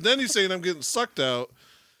coward, but then he's saying I'm getting sucked out.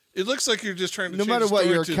 It looks like you're just trying to No change matter the what,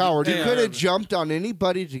 story you're a to coward. You Yeah. could have jumped on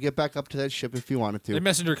anybody to get back up to that ship if you wanted The to.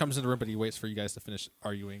 messenger comes in the room, but he waits for you guys to finish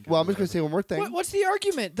arguing. Well, I'm just going to say one more thing. What's the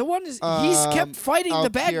argument? The one is he's kept fighting the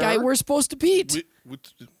bad guy Alkir? we're supposed to beat. We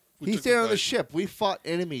He took stayed on the fight. ship. We fought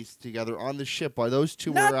enemies together on the ship while those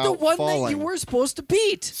two Not were the out one falling. that you were supposed to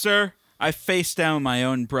beat. Sir, I faced down my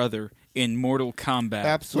own brother in Mortal Kombat.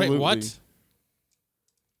 Absolutely. Wait, what?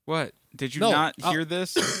 What? Did you No, not hear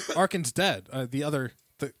this? Arkin's dead.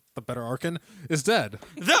 The better Arkin is dead.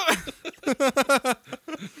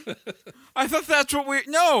 I thought that's what we.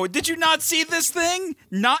 No, did you not see this thing?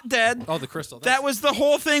 Not dead. Oh, the crystal. That was the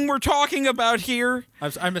whole thing we're talking about here. I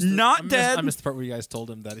missed not I missed, dead. I missed the part where you guys told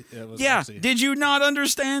him that it was Yeah, actually. did you not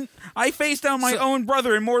understand? I faced down my So- own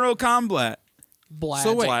brother in Mortal Kombat. Blad.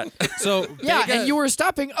 So wait. Flat. So Yeah, Vega, and you were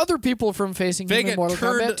stopping other people from facing him Vega in Mortal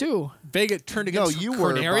turned- Kombat too. Vega turned No, against you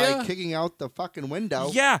were by Corneria. kicking out the fucking window.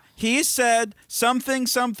 Yeah, he said something,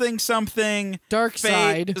 something, something. Dark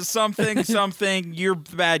fate, side. something, something. You're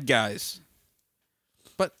the bad guys.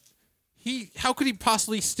 But how could he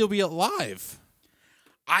possibly still be alive?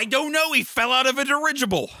 I don't know. He fell out of a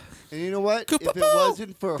dirigible. And you know what? If it Kupo!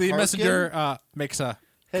 wasn't for The Harkin, messenger makes a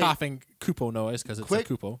Hey. coughing Kupo noise because it's Quick.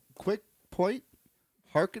 a Kupo. quick point,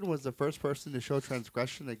 Harkin was the first person to show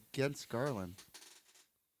transgression against Garland.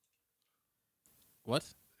 What?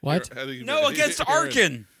 What? How do you- No, against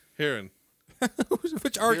Arkin. Heron.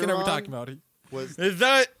 Which Arkin are we Huron. talking about? Was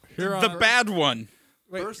The Huron. bad one.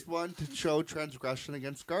 Wait. first one to show transgression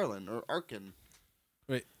against Garland or Arkin.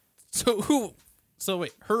 Wait. So who? So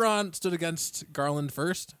wait, Huron stood against Garland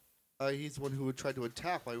first, He's the one who would try to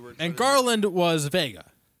attack while we were. and Garland was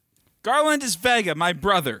Vega, Garland is Vega, my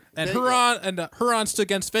brother. and Vega. Huron stood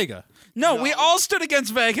against Vega. No, No. we all stood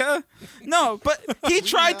against Vega. No, but he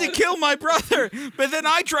tried to kill my brother. But then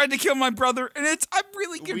I tried to kill my brother, and I'm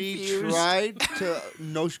really We confused. tried to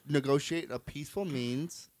negotiate a peaceful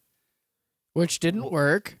means. Which didn't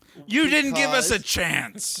work. You didn't give us a Because-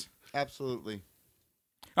 chance. Absolutely.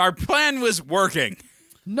 Our plan was working.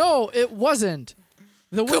 No, it wasn't.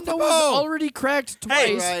 The window was Kupo! already cracked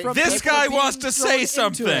Hey, twice. right. from this people guy being wants to thrown say into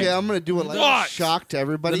something. it. Okay, I'm gonna do it like What? a shock to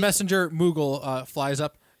everybody. The messenger Moogle flies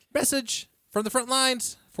up. Message from the front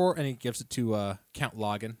lines and he gives it to Count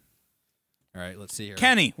Logan. All right, let's see here.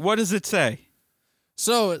 Kenny, what does it say?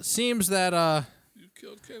 So it seems that You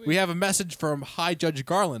killed Kenny. we have a message from High Judge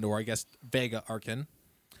Garland, or I guess Vega Arkin,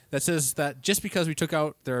 that says that just because we took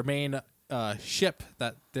out their main ship,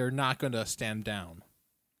 that they're not going to stand down.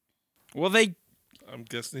 Well, they I'm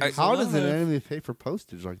guessing. He's How does an alive. enemy pay for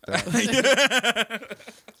postage like that?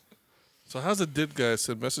 So how's the dead guy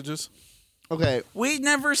send messages? Okay, we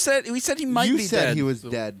never said. We said he might you be said dead. he was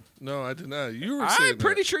dead. No, I did not. You were saying I'm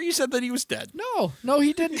pretty that. sure you said that he was dead. No,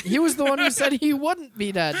 he didn't. He was the one who said he wouldn't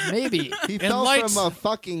be dead. Maybe. He And fell lights- from a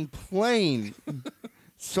fucking plane.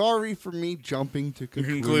 Sorry for me jumping to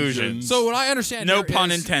conclusions. Conclusions. So what I understand, No here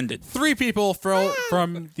pun is intended. 3 people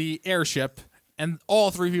from the airship, and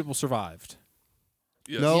all 3 people survived.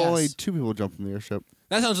 Yes. No, Yes. only 2 people jumped from the airship.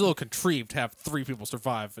 That sounds a little contrived to have 3 people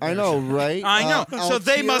survive. an I know, airship. right? I know. So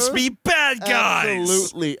they must Altair- be bad guys.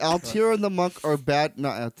 Absolutely. Altair and the monk are bad.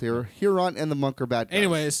 Not Altair. Huron and the monk are bad guys.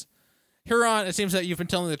 Anyways, Huron, it seems that you've been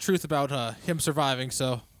telling the truth about him surviving,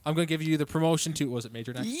 so I'm going to give you the promotion to, was it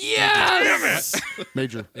Major next? Yes!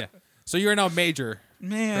 Major. Yeah. So you're now Major.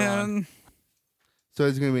 Man. So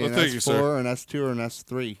it's going to be Well, an thank you, S4, sir. an S2, or an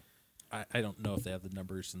S3. I don't know if they have the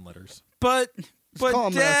numbers and letters. But call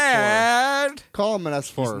him an S4. Dad. Call him an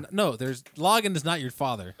S4. No, there's Logan is not your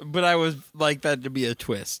father. But I would like that to be a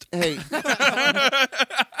twist. Hey,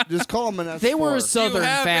 just call him an S4. They were a Southern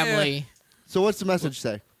have family. So what's the message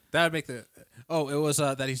say? That would make the. Oh, it was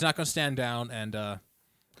that he's not going to stand down, and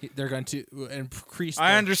they're going to increase.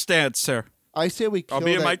 I the- understand, sir. I say we kill I'll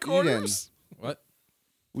be in that my Eden. quarters. What?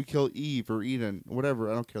 We kill Eve or Eden, whatever.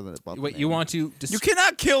 I don't care about. the Wait, name. you want to? You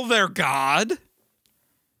cannot kill their god.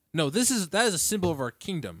 No, that is a symbol of our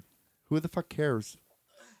kingdom. Who the fuck cares?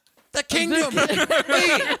 The kingdom.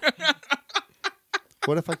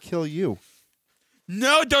 What if I kill you?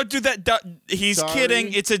 No, don't do that. He's Sorry.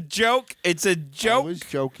 kidding. It's a joke. It's a I joke. was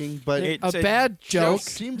joking, but It's A bad joke.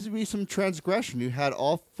 seems to be some transgression. You had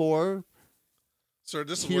all 4. Sir,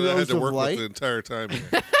 this is what I Heroes had to of work light? with the entire time.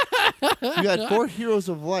 You had 4 heroes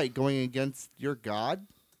of light going against your god.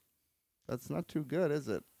 That's not too good, is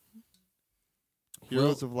it?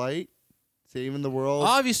 Heroes of light, saving the world.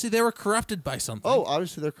 Obviously, they were corrupted by something. Oh,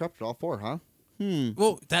 obviously they're corrupted, all 4, huh?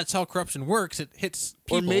 well, that's how corruption works. It hits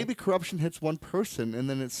people. Or maybe corruption hits one person and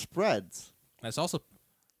then it spreads. That's also.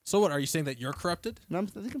 So what? Are you saying that you're corrupted? No, I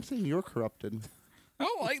think I'm saying you're corrupted. I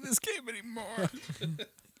don't like this game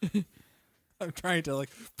anymore. I'm trying to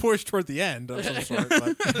push toward the end of some sort.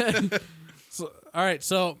 But. So, all right.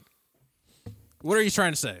 So, what are you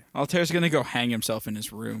trying to say? Altair's gonna go hang himself in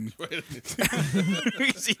his room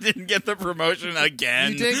because he didn't get the promotion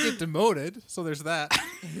again. You did get demoted, so there's that.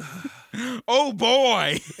 Oh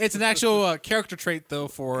boy! It's an actual character trait, though,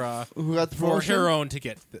 for Who got the for promotion? Heron to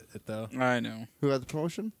get it, though. I know. Who got the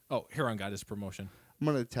promotion? Oh, Heron got his promotion. I'm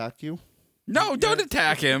gonna attack you. No, don't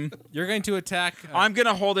attack him. You're going to attack. I'm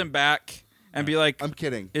gonna hold him back and be like, I'm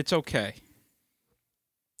kidding. "It's okay.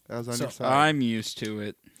 That was on So, your side. I'm used to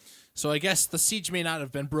it." So I guess the siege may not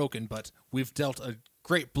have been broken, but we've dealt a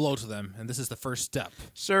great blow to them, and this is the first step.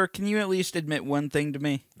 Sir, can you at least admit one thing to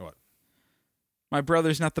me? What? My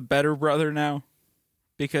brother's not the better brother now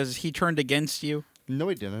because he turned against you. No,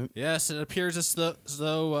 he didn't. Yes, it appears as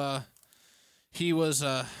though he was.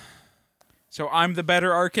 So I'm the better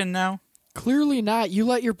Arkan now? Clearly not. You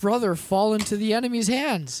let your brother fall into the enemy's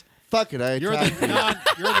hands. Fuck it, I You're attacked the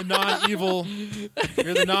you. you're the non-evil.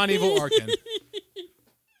 You're the non-evil Arkan.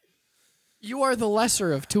 You are the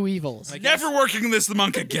lesser of 2 evils. Never working this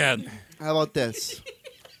monk again. How about this?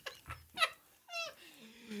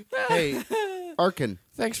 Hey, Arkin.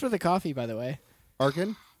 Thanks for the coffee, by the way.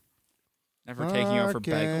 Arkin, Never taking you out for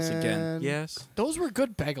bagels again. Arkan. Yes. Those were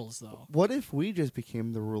good bagels, though. what if we just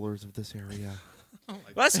became the rulers of this area?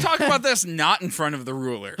 Let's talk about this not in front of the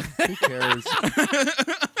ruler. Who cares?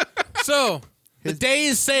 So the day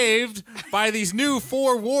is saved by these new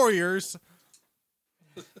 4 warriors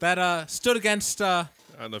that stood against I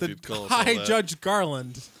don't know if the you'd call us all High that. Judge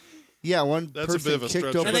Garland, Yeah, one That's a person bit of a kicked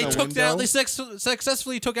stretch. open and they a took window. down. They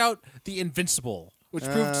successfully took out the Invincible, which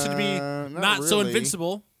proved to be not not so really.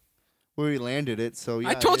 invincible. Where we landed it, so yeah.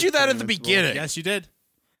 I told it you is that at the invincible. beginning. Yes, you did.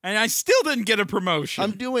 And I still didn't get a promotion.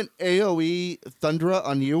 I'm doing AoE Thundra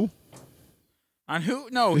on you. On who?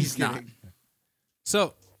 No, he's not.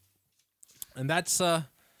 So, and that's where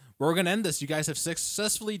we're gonna end this. You guys have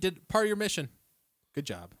successfully did part of your mission. Good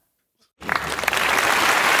job.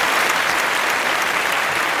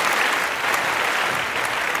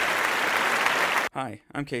 Hi,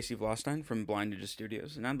 I'm Casey Vlostein from Blind Ninja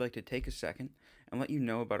Studios, and I'd like to take a second and let you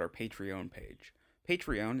know about our Patreon page.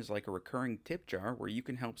 Patreon is like a recurring tip jar where you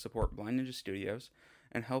can help support Blind Ninja Studios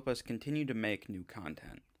and help us continue to make new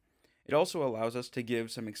content. It also allows us to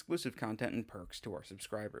give some exclusive content and perks to our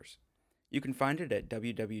subscribers. You can find it at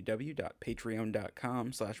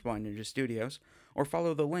www.patreon.com/blindninjastudios or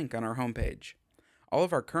follow the link on our homepage. All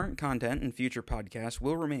of our current content and future podcasts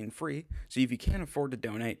will remain free, so if you can't afford to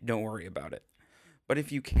donate, don't worry about it. But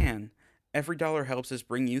if you can, every dollar helps us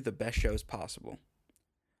bring you the best shows possible.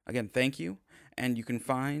 Again, thank you, and you can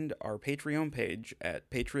find our Patreon page at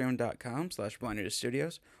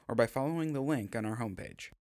patreon.com/blindninjastudios or by following the link on our homepage.